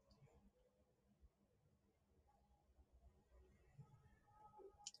 23.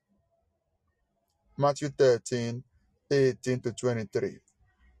 Matthew 13, 18 to 23.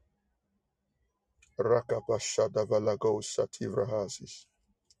 Rakapashadavalago sativrahasis.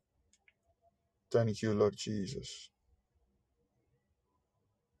 Thank you, Lord Jesus.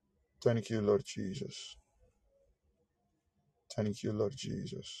 Thank you, Lord Jesus. Thank you, Lord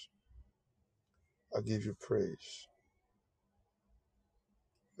Jesus. I give you praise.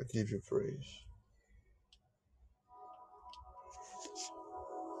 I give you praise.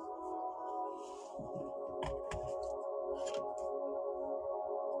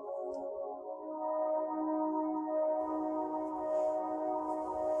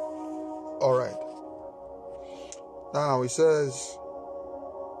 All right. Now it says,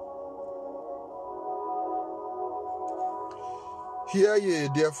 hear ye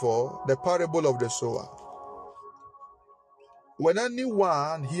therefore the parable of the sower. When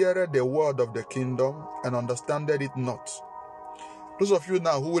anyone heareth the word of the kingdom and understandeth it not. Those of you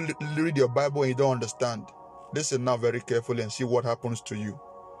now who will read your Bible and you don't understand, listen now very carefully and see what happens to you.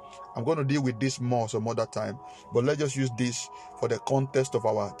 I'm going to deal with this more some other time, but let's just use this for the context of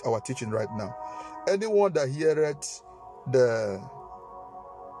our teaching right now. Anyone that heareth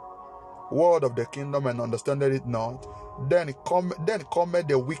word of the kingdom and understandeth it not, then cometh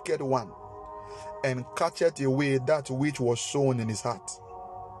the wicked one, and catcheth away that which was sown in his heart.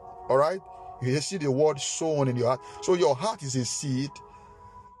 All right? You see the word sown in your heart. So your heart is a seed.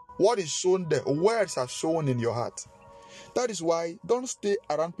 What is sown there? Words are sown in your heart. That is why don't stay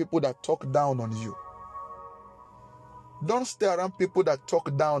around people that talk down on you. Don't stay around people that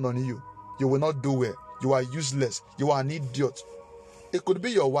talk down on you. You will not do well. You are useless. You are an idiot. It could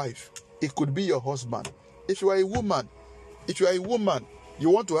be your wife. It could be your husband. If you are a woman, you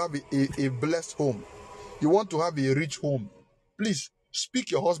want to have a blessed home. You want to have a rich home. Please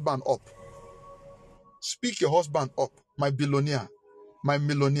speak your husband up. Speak your husband up, my billionaire, my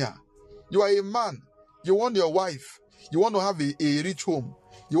millionaire. You are a man. You want your wife. You want to have a rich home.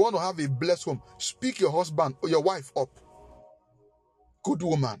 You want to have a blessed home. Speak your husband or your wife up. Good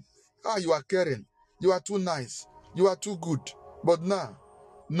woman. You are caring. You are too nice. You are too good. But now,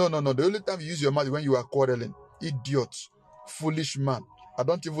 no. The only time you use your mouth is when you are quarreling. Idiot. Foolish man. I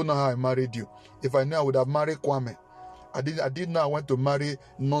don't even know how I married you. If I knew, I would have married Kwame. I didn't know I went to marry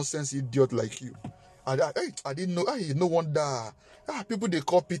nonsense idiot like you. I didn't know. No wonder. People they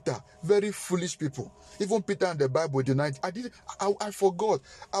call Peter very foolish people. Even Peter in the Bible denied. I forgot.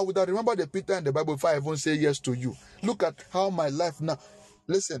 I would have remembered the Peter in the Bible if I even say yes to you. Look at how my life now.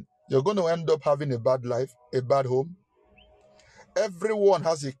 Listen, you're going to end up having a bad life, a bad home. Everyone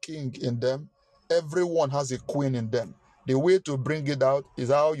has a king in them. Everyone has a queen in them. The way to bring it out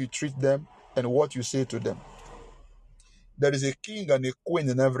is how you treat them and what you say to them. There is a king and a queen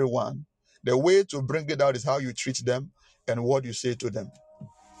in everyone. The way to bring it out is how you treat them and what you say to them.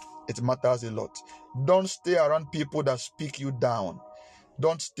 It matters a lot. Don't stay around people that speak you down.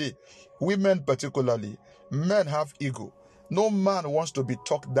 Don't stay. Women particularly, men have ego. No man wants to be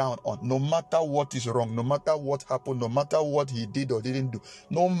talked down on, no matter what is wrong, no matter what happened, no matter what he did or didn't do.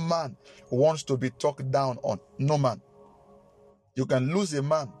 No man wants to be talked down on. No man. You can lose a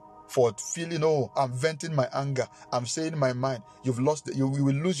man for feeling, I'm venting my anger, I'm saying my mind. You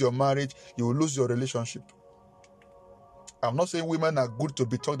will lose your marriage, you will lose your relationship. I'm not saying women are good to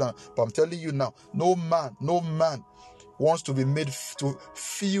be talked down, but I'm telling you now, no man wants to be made to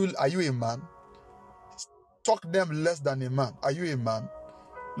feel, are you a man? Talk them less than a man. Are you a man?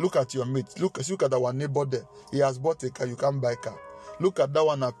 Look at your mate. Look at our neighbor there. He has bought a car, you can't buy a car. Look at that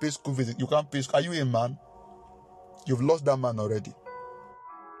one that pays school visit, you can't pay school. Are you a man? You've lost that man already.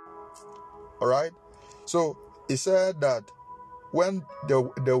 All right? So he said that when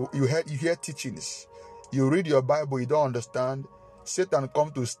you hear teachings, you read your Bible, you don't understand, Satan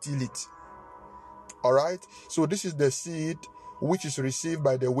come to steal it. All right? So this is the seed which is received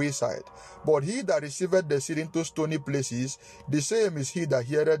by the wayside. But he that receiveth the seed into stony places, the same is he that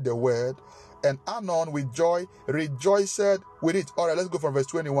heareth the word, and anon with joy rejoiceth with it. All right, let's go from verse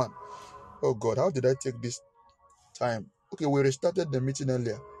 21. Oh God, how did I take this time? Okay, we restarted the meeting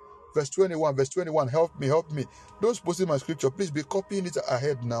earlier. Verse 21, help me. Those posting my scripture, please be copying it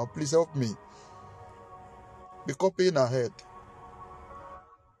ahead now. Please help me. Be copying ahead.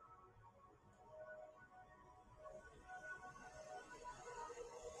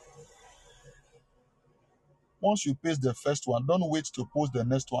 Once you paste the first one, don't wait to post the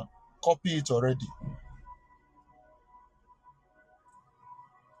next one. Copy it already.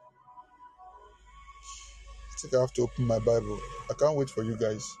 I think I have to open my Bible. I can't wait for you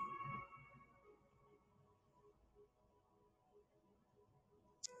guys.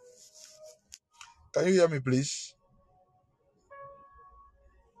 Can you hear me, please?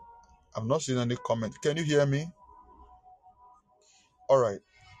 I'm not seeing any comment. Can you hear me? All right.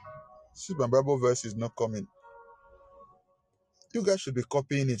 See, my Bible verse is not coming. You guys should be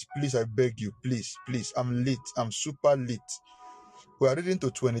copying it. Please, I beg you. Please. I'm late. I'm super late. We are reading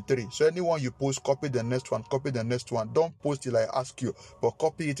to 23. So anyone you post, copy the next one. Don't post till I ask you, but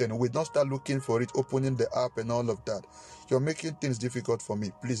copy it and wait. Don't start looking for it, opening the app and all of that. You're making things difficult for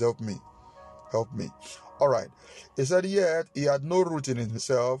me. Please help me. All right. He said, yet he had no root in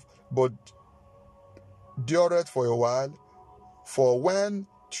himself, but dureth for a while. For when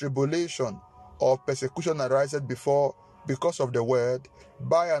tribulation or persecution ariseth because of the word,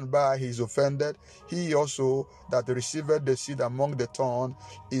 by and by he is offended. He also that receiveth the seed among the thorn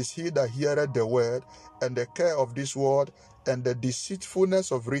is he that heareth the word, and the care of this world and the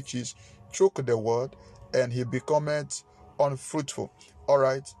deceitfulness of riches choke the word, and he becometh unfruitful. All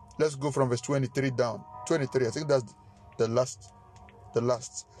right, let's go from verse 23 down. 23, I think that's the last.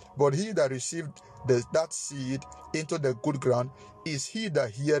 But he that received that seed into the good ground is he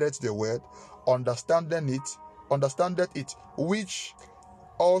that heareth the word, understandeth it, which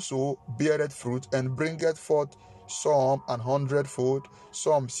also beareth fruit and bringeth forth some 100-fold,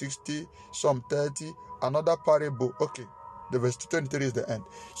 some 60, some 30, another parable. Okay, the verse 23 is the end.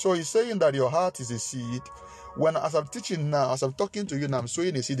 So he's saying that your heart is a seed. When, as I'm teaching now, as I'm talking to you now, I'm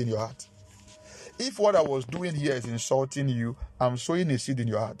sowing a seed in your heart. If what I was doing here is insulting you, I'm sowing a seed in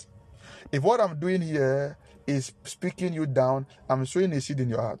your heart. If what I'm doing here is speaking you down, I'm sowing a seed in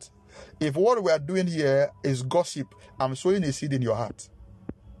your heart. If what we are doing here is gossip, I'm sowing a seed in your heart.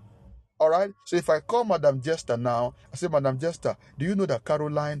 All right? So if I call Madam Jester now, I say, Madam Jester, do you know that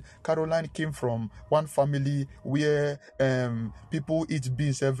Caroline came from one family where people eat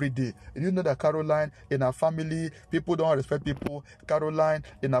beans every day? Do you know that Caroline, in her family, people don't respect people? Caroline,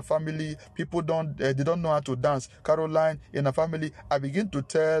 in her family, people they don't know how to dance. Caroline, in her family, I begin to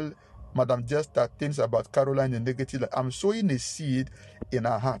tell Madam Jester things about Caroline in negative. I'm sowing a seed in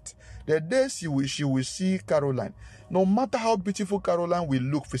her heart. The day she will see Caroline, no matter how beautiful Caroline will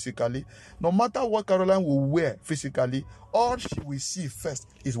look physically, no matter what Caroline will wear physically, all she will see first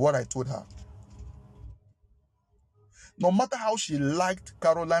is what I told her. No matter how she liked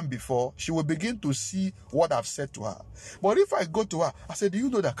Caroline before, she will begin to see what I've said to her. But if I go to her, I say, do you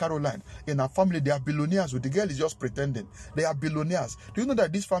know that Caroline, in her family, they are billionaires? The girl is just pretending. They are billionaires. Do you know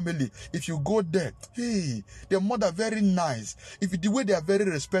that this family, if you go there, hey, their mother very nice. The way they are very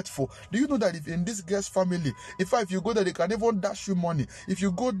respectful. Do you know that if in this girl's family, if you go there, they can even dash you money. If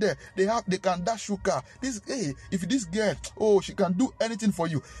you go there, they can dash you car. If this girl, she can do anything for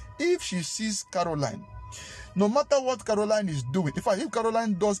you. If she sees Caroline, no matter what Caroline is doing, if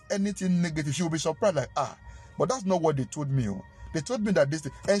Caroline does anything negative, she will be surprised but that's not what they told me. They told me that this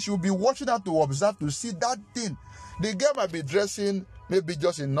thing, and she will be watching her to observe to see that thing. The girl might be dressing maybe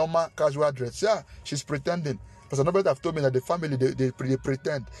just in normal casual dress. Yeah, she's pretending. Pastor Norbert have told me that the family, they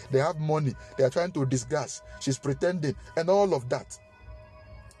pretend. They have money. They are trying to disguise. She's pretending and all of that.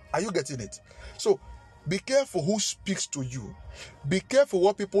 Are you getting it? So, be careful who speaks to you. Be careful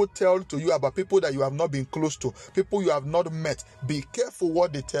what people tell to you about people that you have not been close to, people you have not met. Be careful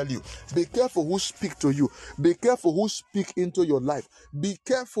what they tell you. Be careful who speak to you. Be careful who speak into your life. Be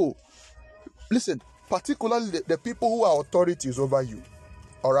careful. Listen, particularly the people who are authorities over you.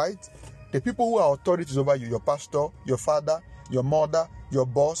 All right? The people who are authorities over you, your pastor, your father, your mother, your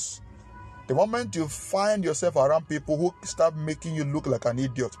boss. The moment you find yourself around people who start making you look like an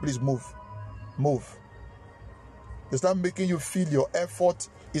idiot, please move. Move. They start making you feel your effort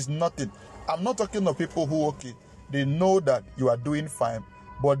is nothing. I'm not talking of people who, they know that you are doing fine,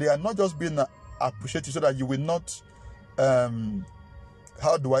 but they are not just being appreciated so that you will not,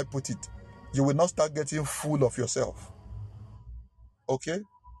 how do I put it? You will not start getting full of yourself. Okay?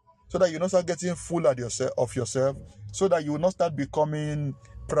 So that you will not start getting full of yourself, so that you will not start becoming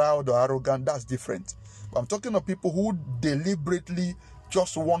proud or arrogant. That's different. But I'm talking of people who deliberately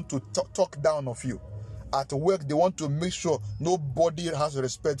just want to talk down of you. At work, they want to make sure nobody has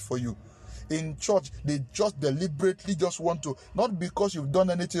respect for you. In church, they just deliberately just want to, not because you've done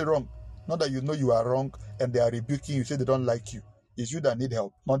anything wrong, not that you know you are wrong and they are rebuking you, say they don't like you. It's you that need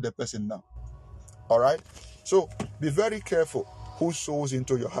help, not the person now. All right? So, be very careful who sows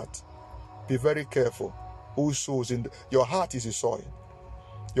into your heart. Be very careful who sows in. Your heart is a soil.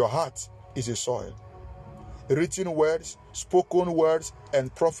 Your heart is a soil. Written words, spoken words,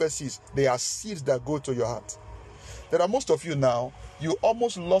 and prophecies, they are seeds that go to your heart. There are most of you now, you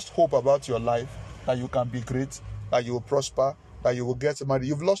almost lost hope about your life, that you can be great, that you will prosper, that you will get married.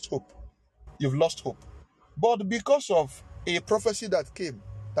 You've lost hope. You've lost hope. But because of a prophecy that came,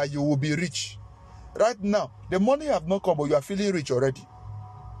 that you will be rich. Right now, the money have not come, but you are feeling rich already.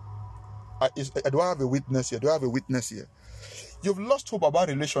 Do I have a witness here? Do I have a witness here? You've lost hope about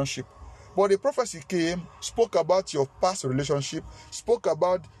relationship. But the prophecy came, spoke about your past relationship, spoke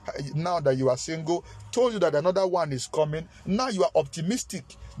about now that you are single, told you that another one is coming. Now you are optimistic.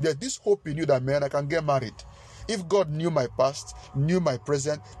 There's this hope in you that, man, I can get married. If God knew my past, knew my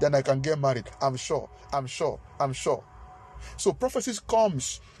present, then I can get married. I'm sure. So prophecies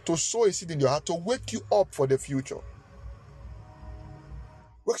comes to sow a seed in your heart, to wake you up for the future.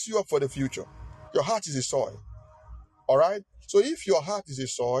 Wakes you up for the future. Your heart is a soil. All right? So if your heart is a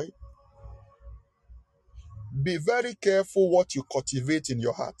soil, be very careful what you cultivate in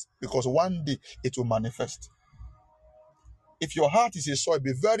your heart, because one day it will manifest. If your heart is a soil,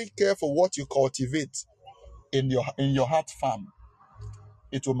 be very careful what you cultivate in your heart farm.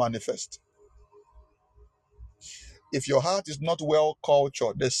 It will manifest. If your heart is not well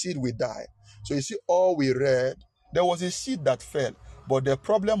cultured, the seed will die. So you see, all we read, there was a seed that fell, but the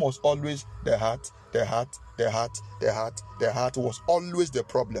problem was always the heart. The heart was always the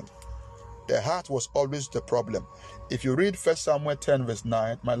problem. The heart was always the problem. If you read 1 Samuel 10 verse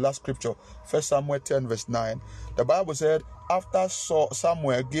 9, my last scripture, 1 Samuel 10 verse 9, the Bible said, after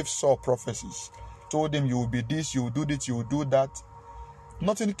Samuel gave Saul prophecies, told him you will be this, you will do this, you will do that,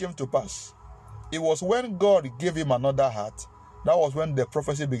 nothing came to pass. It was when God gave him another heart, that was when the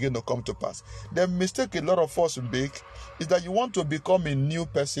prophecy began to come to pass. The mistake a lot of us make is that you want to become a new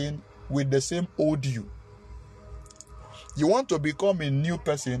person with the same old you. You want to become a new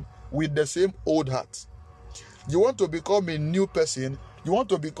person with the same old heart. You want to become a new person, you want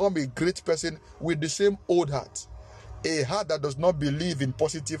to become a great person with the same old heart. A heart that does not believe in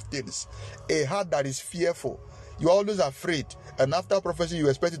positive things. A heart that is fearful. You're always afraid. And after prophecy, you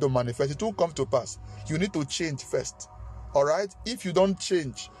expect it to manifest. It won't come to pass. You need to change first. Alright? If you don't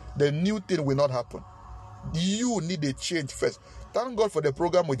change, the new thing will not happen. You need a change first. Thank God for the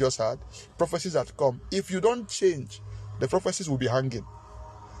program we just had. Prophecies that come. If you don't change, the prophecies will be hanging.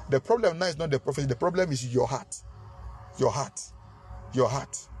 The problem now is not the prophecy. The problem is your heart. Your heart. Your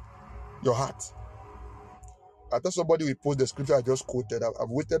heart. Your heart. I thought somebody will post the scripture I just quoted. I've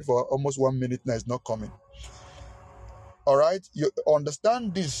waited for almost 1 minute now. It's not coming. All right? You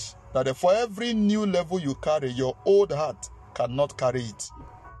understand this, that for every new level you carry, your old heart cannot carry it.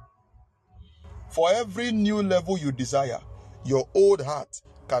 For every new level you desire, your old heart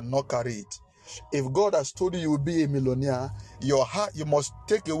cannot carry it. If God has told you you will be a millionaire, your heart, you must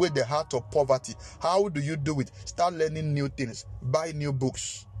take away the heart of poverty. How do you do it? Start learning new things. Buy new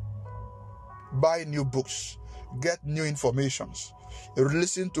books. Buy new books. Get new informations.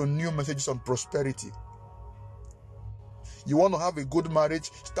 Listen to new messages on prosperity. You want to have a good marriage?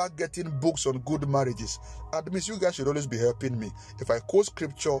 Start getting books on good marriages. Admits you guys should always be helping me. If I quote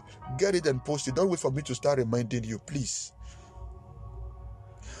scripture, get it and post it. Don't wait for me to start reminding you, please.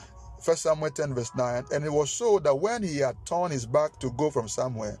 1 Samuel 10 verse 9, and it was so that when he had turned his back to go from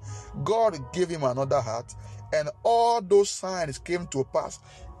somewhere, God gave him another heart, and all those signs came to pass.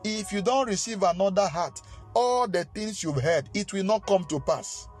 If you don't receive another heart, all the things you've heard, it will not come to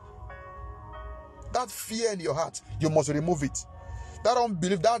pass. That fear in your heart, you must remove it. That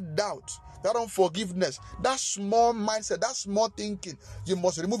unbelief, that doubt, that unforgiveness, that small mindset, that small thinking, you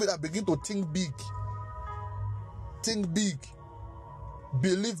must remove it and begin to think big. Think big.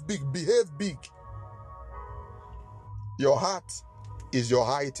 Believe big. Behave big. Your heart is your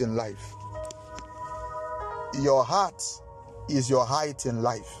height in life. Your heart is your height in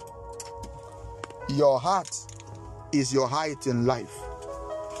life. Your heart is your height in life.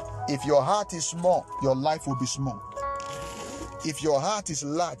 If your heart is small, your life will be small. If your heart is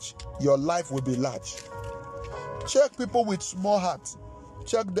large, your life will be large. Check people with small heart.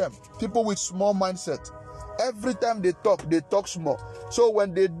 Check them. People with small mindset. Every time they talk small. So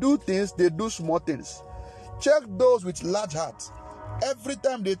when they do things, they do small things. Check those with large heart. Every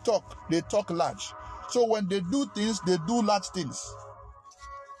time they talk large. So when they do things, they do large things.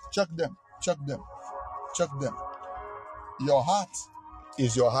 Check them. Check them. Check them. Your heart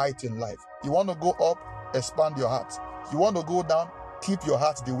is your height in life. You want to go up, expand your heart. You want to go down, keep your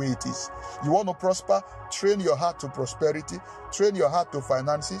heart the way it is. You want to prosper, train your heart to prosperity, train your heart to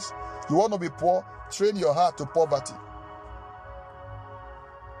finances. You want to be poor, train your heart to poverty.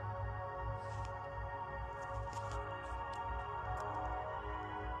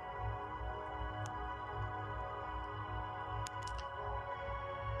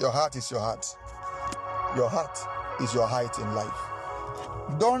 Your heart is your heart. Your heart is your height in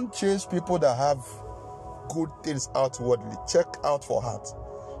life. Don't chase people that have good things outwardly. Check out for heart.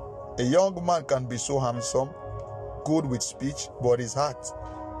 A young man can be so handsome, good with speech, but his heart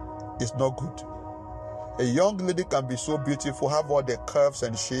is not good. A young lady can be so beautiful, have all the curves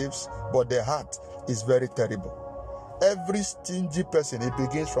and shapes, but their heart is very terrible. Every stingy person, it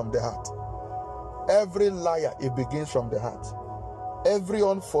begins from the heart. Every liar, it begins from the heart. Every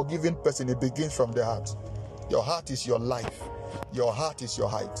unforgiving person, it begins from the heart. Your heart is your life. Your heart is your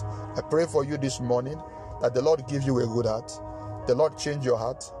height. I pray for you this morning that the Lord give you a good heart. The Lord change your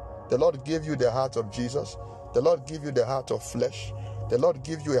heart. The Lord give you the heart of Jesus. The Lord give you the heart of flesh. The Lord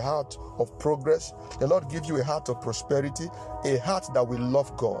give you a heart of progress. The Lord give you a heart of prosperity, a heart that will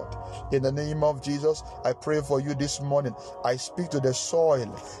love God. In the name of Jesus, I pray for you this morning. I speak to the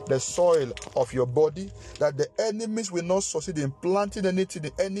soil of your body, that the enemies will not succeed in planting anything,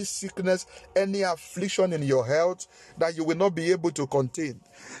 any sickness, any affliction in your health, that you will not be able to contain.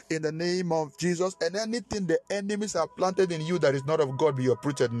 In the name of Jesus, and anything the enemies have planted in you that is not of God be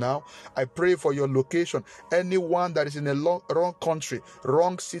uprooted now. I pray for your location. Anyone that is in a wrong country,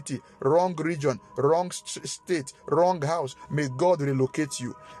 wrong city, wrong region, wrong state, wrong house. May God relocate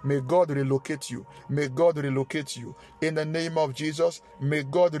you. May God relocate you. May God relocate you. In the name of Jesus, may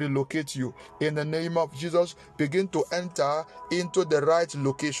God relocate you. In the name of Jesus, begin to enter into the right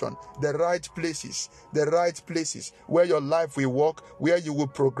location, the right places where your life will walk, where you will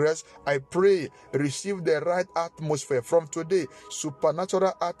progress. I pray, receive the right atmosphere from today,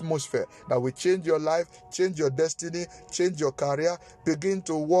 supernatural atmosphere that will change your life, change your destiny, change your career. Begin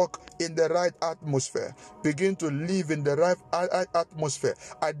to walk in the right atmosphere. Begin to live in the right atmosphere.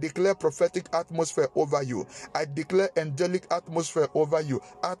 I declare prophetic atmosphere over you. I declare angelic atmosphere over you.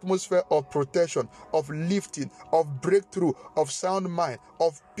 Atmosphere of protection, of lifting, of breakthrough, of sound mind,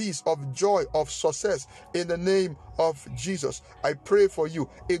 of peace, of joy, of success. In the name of Jesus, I pray for you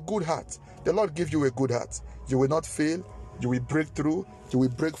a good heart. The Lord give you a good heart. You will not fail. You will break through. You will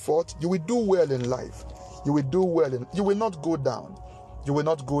break forth. You will do well in life. You will do well you will not go down. You will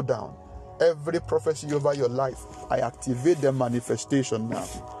not go down. Every prophecy over your life, I activate the manifestation now.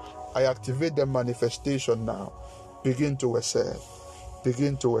 I activate the manifestation now. Begin to excel.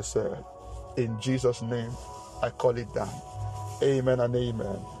 Begin to excel. In Jesus' name, I call it down. Amen and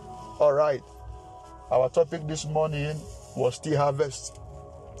amen. All right. Our topic this morning was still harvest.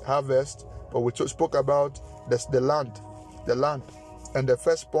 Harvest. But we spoke about the land. The land. And the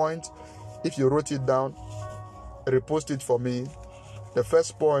first point, if you wrote it down, repost it for me. The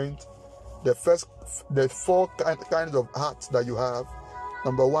first point, the four kinds of hearts that you have.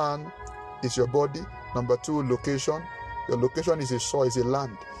 Number one is your body. Number two, location. Your location is a soil, is a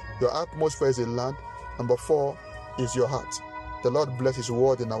land. Your atmosphere is a land. Number four is your heart. The Lord bless His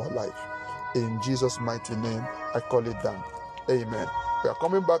word in our life. In Jesus' mighty name, I call it down. Amen. We are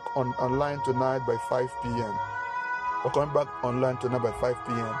coming back online tonight by 5 p.m. We're coming back online tonight by 5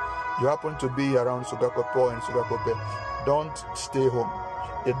 p.m. You happen to be around Sugakopo and Sugakope, don't stay home.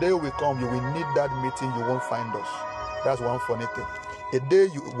 A day will come, you will need that meeting, you won't find us. That's one funny thing. A day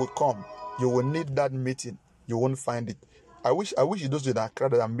you will come, you will need that meeting, you won't find it. I wish those in Accra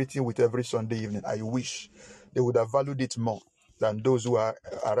that I'm meeting with every Sunday evening, I wish they would have valued it more than those who are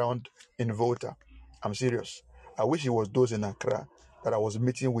around in Volta. I'm serious. I wish it was those in Accra that I was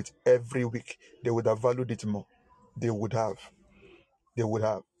meeting with every week. They would have valued it more. They would have.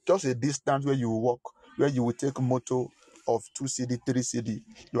 Just a distance where you walk, where you will take motor of 2 cedi, 3 cedi.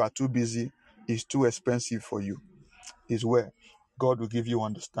 You are too busy. It's too expensive for you. Is where God will give you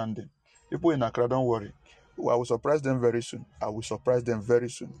understanding. People in Accra, don't worry. I will surprise them very soon.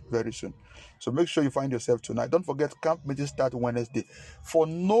 Very soon. So make sure you find yourself tonight. Don't forget, camp meeting starts Wednesday. For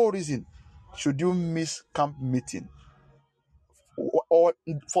no reason should you miss camp meeting. Or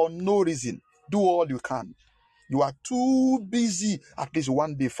for no reason. Do all you can. You are too busy. At least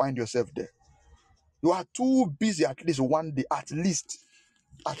one day, find yourself there. You are too busy. At least one day. At least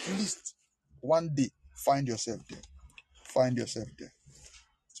one day, find yourself there. Find yourself there.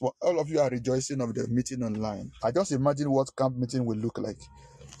 So all of you are rejoicing of the meeting online. I just imagine what camp meeting will look like.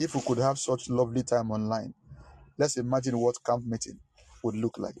 If we could have such lovely time online, let's imagine what camp meeting would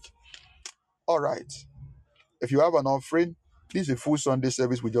look like. All right. If you have an offering, this is a full Sunday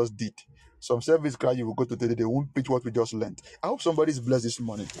service we just did. Some service cry you will go to today, they won't pitch what we just learned. I hope somebody is blessed this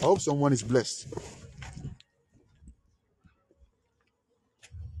morning. I hope someone is blessed.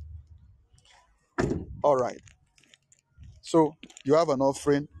 All right. So you have an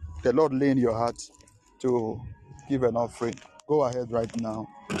offering. The Lord lay in your heart to give an offering. Go ahead right now,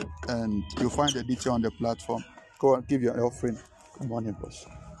 and you'll find the detail on the platform. Go and give your offering. Come on, boss.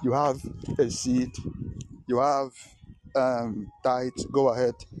 You have a seed. You have tithes. Go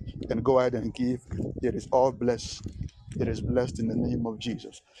ahead and give. It is all blessed. It is blessed in the name of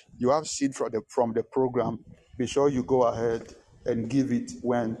Jesus. You have seed from the program. Be sure you go ahead and give it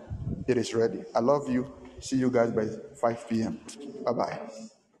when it is ready. I love you. See you guys by 5 p.m. Bye-bye.